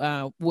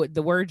to, what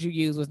the word you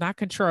use was not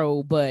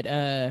control, but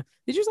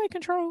did you say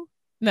control?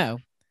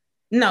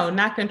 No,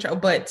 not control,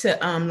 but to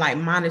like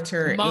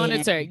monitor.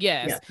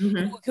 Yes.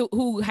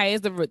 Who has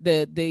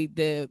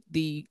the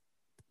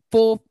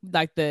full,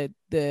 like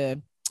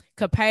the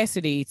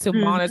capacity to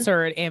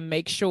monitor it and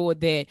make sure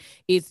that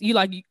it's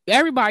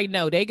everybody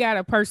know they got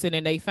a person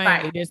in their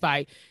family that's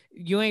like,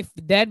 you ain't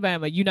that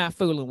mama, you're not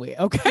fooling with,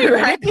 okay?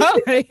 Right.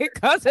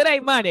 It comes to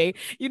their money,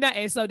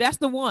 and so that's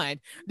the one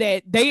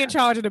that they in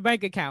charge of the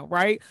bank account,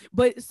 right?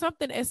 But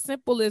something as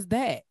simple as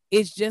that,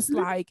 it's just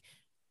like,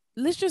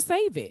 let's just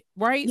save it,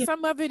 right? Yeah.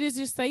 Some of it is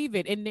just save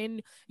it, and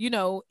then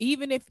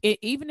even if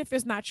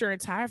it's not your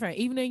entire family,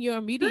 even in your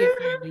immediate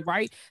family,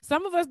 right?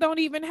 Some of us don't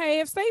even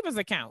have savings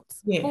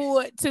accounts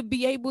to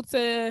be able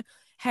to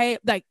have,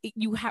 like,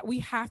 we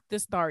have to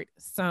start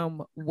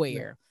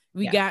somewhere.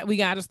 We got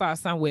to start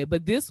somewhere.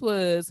 But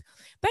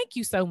thank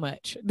you so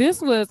much. This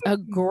was a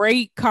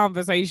great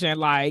conversation.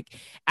 Like,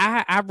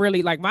 I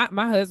really, like,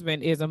 my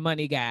husband is a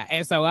money guy.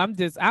 And so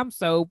I'm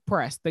so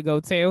pressed to go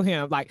tell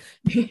him, like,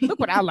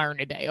 look what I learned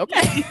today.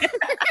 Okay.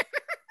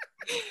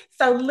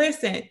 So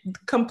listen,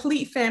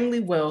 Complete Family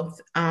Wealth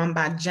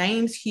by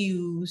James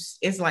Hughes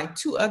is like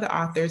two other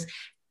authors.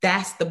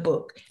 That's the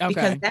book,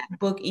 because that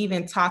book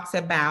even talks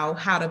about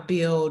how to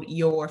build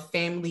your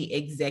family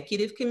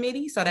executive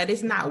committee. So that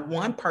is not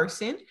one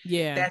person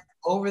that's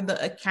over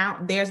the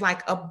account. There's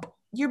like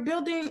you're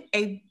building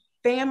a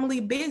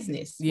family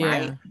business,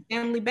 right?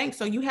 Family bank.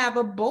 So you have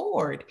a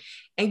board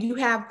and you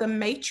have the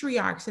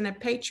matriarchs and the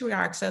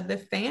patriarchs of the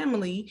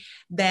family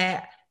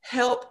that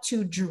help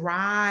to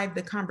drive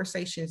the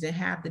conversations and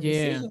have the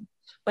decisions.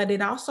 But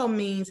it also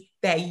means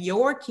that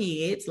your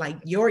kids, like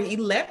your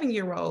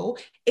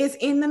 11-year-old, is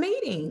in the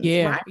meeting.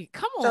 Yeah. Right?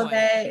 Come on. So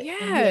that,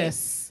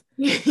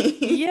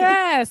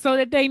 so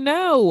that they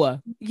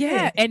know.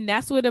 Yeah. And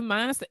that's what the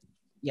mindset.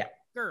 Yeah.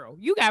 Girl,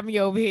 you got me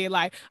over here.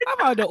 Like, I'm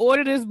about to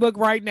order this book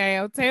right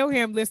now. Tell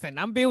him, listen,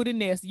 I'm building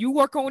this. You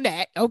work on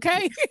that.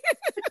 Okay.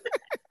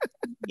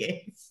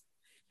 Yes.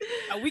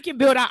 We can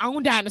build our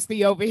own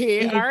dynasty over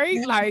here. All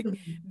right. Like,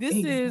 this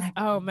is,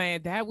 oh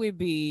man, that would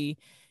be.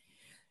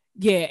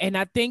 Yeah, and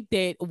I think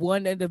that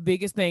one of the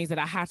biggest things that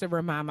I have to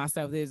remind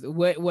myself is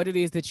what it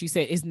is that you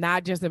said. It's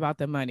not just about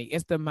the money;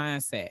 it's the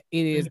mindset.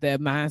 It is the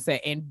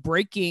mindset, and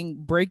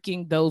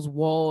breaking those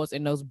walls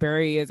and those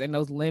barriers and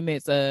those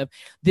limits of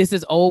this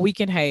is all we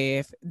can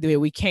have, that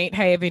we can't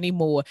have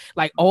anymore.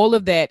 Like, all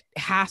of that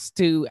has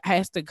to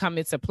come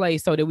into play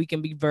so that we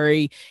can be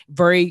very,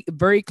 very,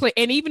 very clear.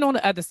 And even on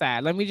the other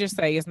side, let me just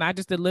say, it's not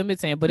just the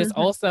limiting, but it's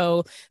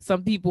also,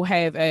 some people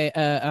have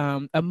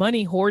a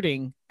money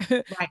hoarding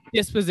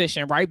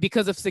disposition, right?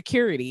 Because of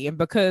security and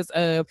because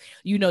of,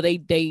 they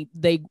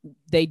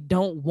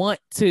don't want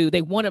to,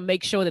 they want to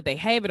make sure that they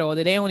have it, or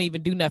that they don't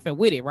even do nothing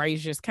with it, right?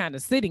 It's just kind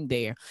of sitting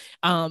there.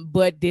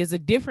 But there's a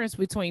difference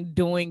between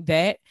doing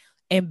that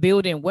and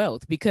building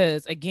wealth,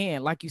 because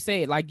again, like you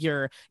said, like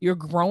you're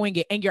growing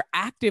it and you're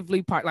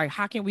actively like,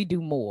 how can we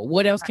do more?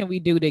 What else can we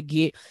do to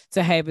get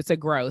to have it to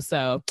grow?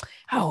 So,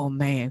 oh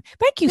man,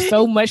 thank you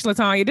so much,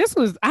 LaTanya. This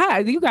was,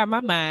 you got my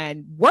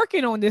mind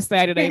working on this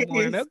Saturday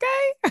morning.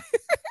 Okay.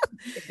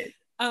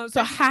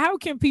 So how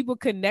can people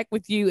connect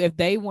with you if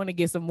they want to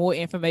get some more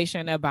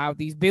information about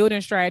these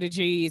building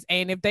strategies,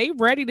 and if they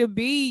ready to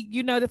be,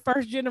 the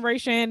first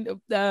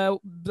generation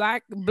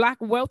black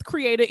wealth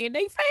creator in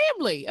their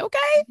family?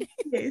 Okay.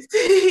 Yes.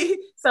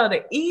 So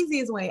the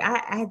easiest way,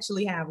 I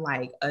actually have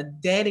like a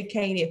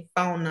dedicated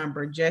phone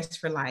number just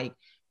for like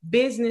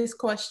business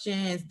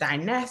questions,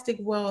 dynastic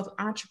wealth,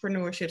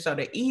 entrepreneurship. So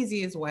the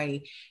easiest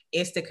way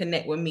is to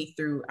connect with me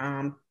through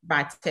by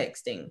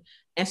texting.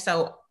 And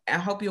so I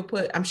hope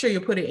I'm sure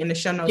you'll put it in the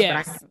show notes, but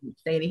I can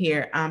state it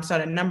here. So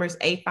the number is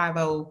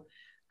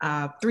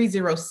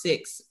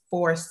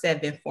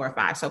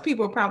 850-306-4745. So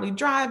people are probably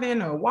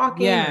driving or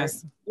walking or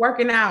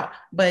working out,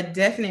 but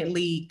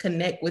definitely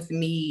connect with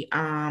me.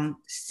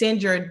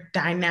 Send your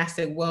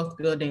dynastic wealth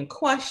building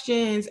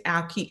questions.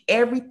 I'll keep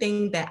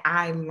everything that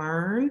I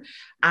learn,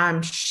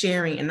 I'm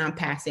sharing and I'm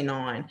passing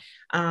on.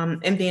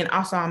 And then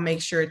also I'll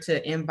make sure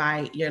to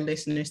invite your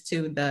listeners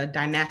to the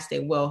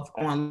Dynastic Wealth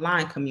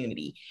online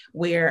community,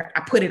 where I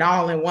put it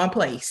all in one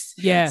place.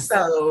 Yes.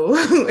 So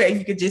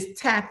you could just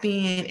tap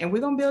in, and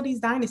we're going to build these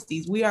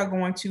dynasties. We are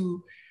going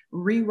to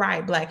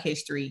rewrite Black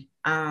history.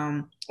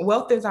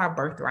 Wealth is our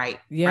birthright.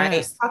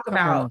 Yes.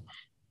 Right?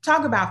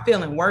 Talk about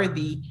feeling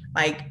worthy.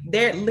 Like,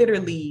 there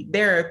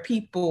are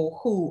people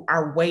who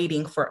are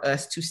waiting for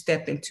us to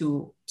step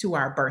into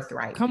our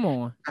birthright. Come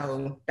on.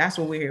 So that's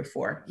what we're here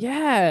for.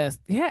 Yes.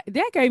 Yeah.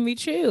 That gave me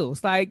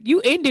chills. Like, you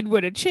ended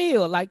with a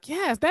chill. Like,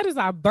 yes, that is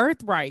our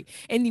birthright.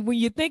 And when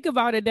you think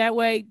about it that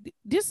way,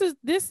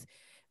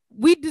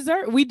 we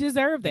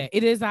deserve that.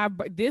 It is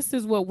this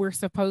is what we're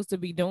supposed to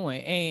be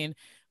doing. And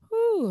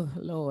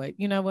Lord,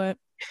 you know what?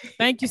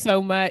 Thank you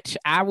so much.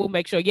 I will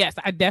make sure. Yes,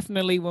 I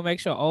definitely will make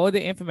sure all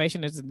the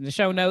information is in the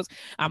show notes.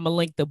 I'm gonna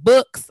link the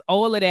books,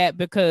 all of that,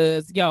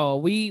 because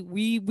y'all,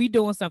 we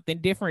doing something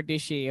different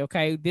this year.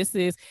 Okay, this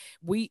is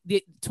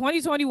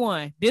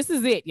 2021. This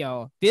is it,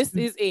 y'all. This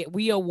is it.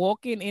 We are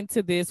walking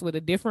into this with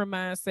a different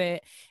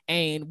mindset,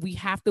 and we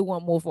have to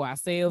want more for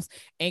ourselves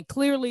and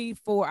clearly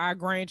for our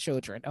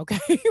grandchildren.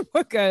 Okay,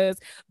 because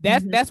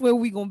that's where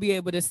we're gonna be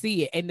able to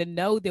see it and to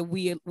know that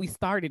we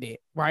started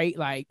it, right?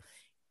 Like,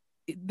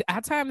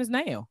 our time is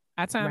now.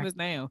 Our time is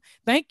now.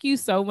 Thank you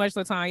so much,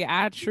 LaTanya.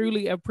 I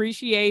truly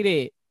appreciate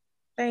it.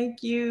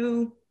 Thank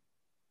you.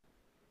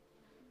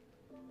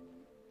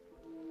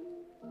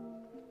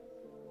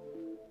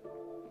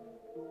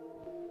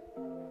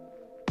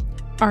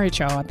 All right,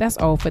 y'all, that's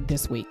all for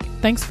this week.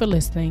 Thanks for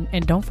listening,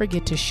 and don't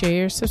forget to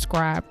share,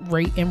 subscribe,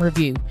 rate, and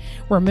review.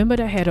 Remember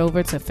to head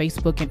over to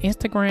Facebook and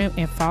Instagram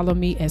and follow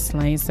me at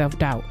Slaying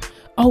Self-Doubt.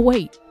 Oh,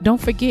 wait, don't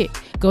forget,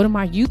 go to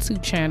my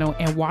YouTube channel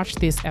and watch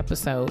this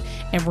episode,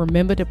 and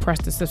remember to press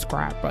the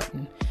subscribe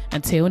button.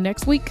 Until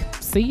next week,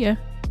 see ya.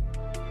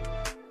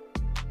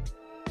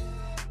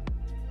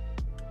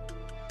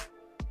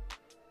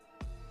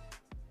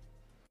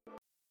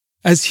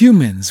 As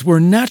humans, we're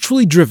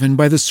naturally driven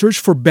by the search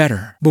for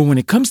better. But when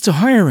it comes to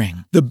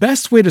hiring, the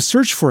best way to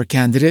search for a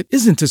candidate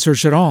isn't to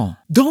search at all.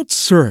 Don't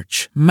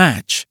search,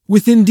 match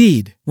with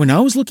Indeed. When I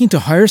was looking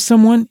to hire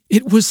someone,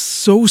 it was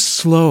so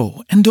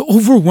slow and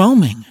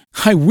overwhelming.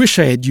 I wish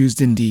I had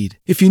used Indeed.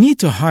 If you need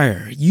to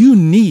hire, you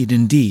need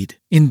Indeed.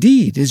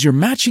 Indeed is your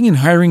matching and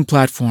hiring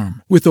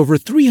platform with over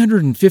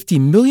 350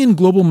 million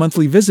global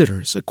monthly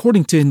visitors,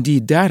 according to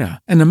Indeed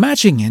data, and a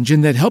matching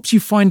engine that helps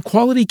you find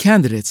quality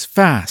candidates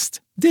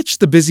fast. Ditch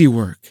the busy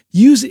work.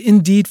 Use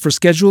Indeed for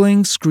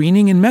scheduling,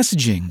 screening, and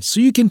messaging so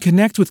you can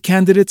connect with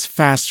candidates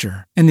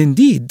faster. And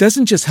Indeed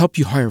doesn't just help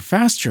you hire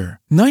faster.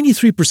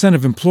 93%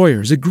 of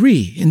employers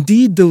agree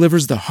Indeed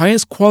delivers the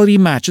highest quality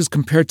matches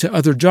compared to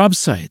other job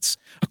sites,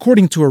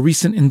 according to a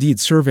recent Indeed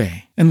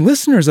survey. And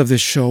listeners of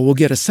this show will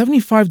get a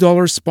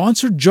 $75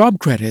 sponsored job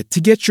credit to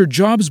get your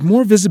jobs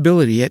more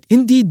visibility at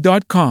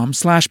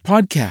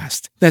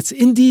Indeed.com/podcast. That's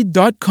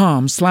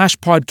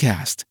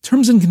Indeed.com/podcast.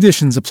 Terms and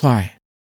conditions apply.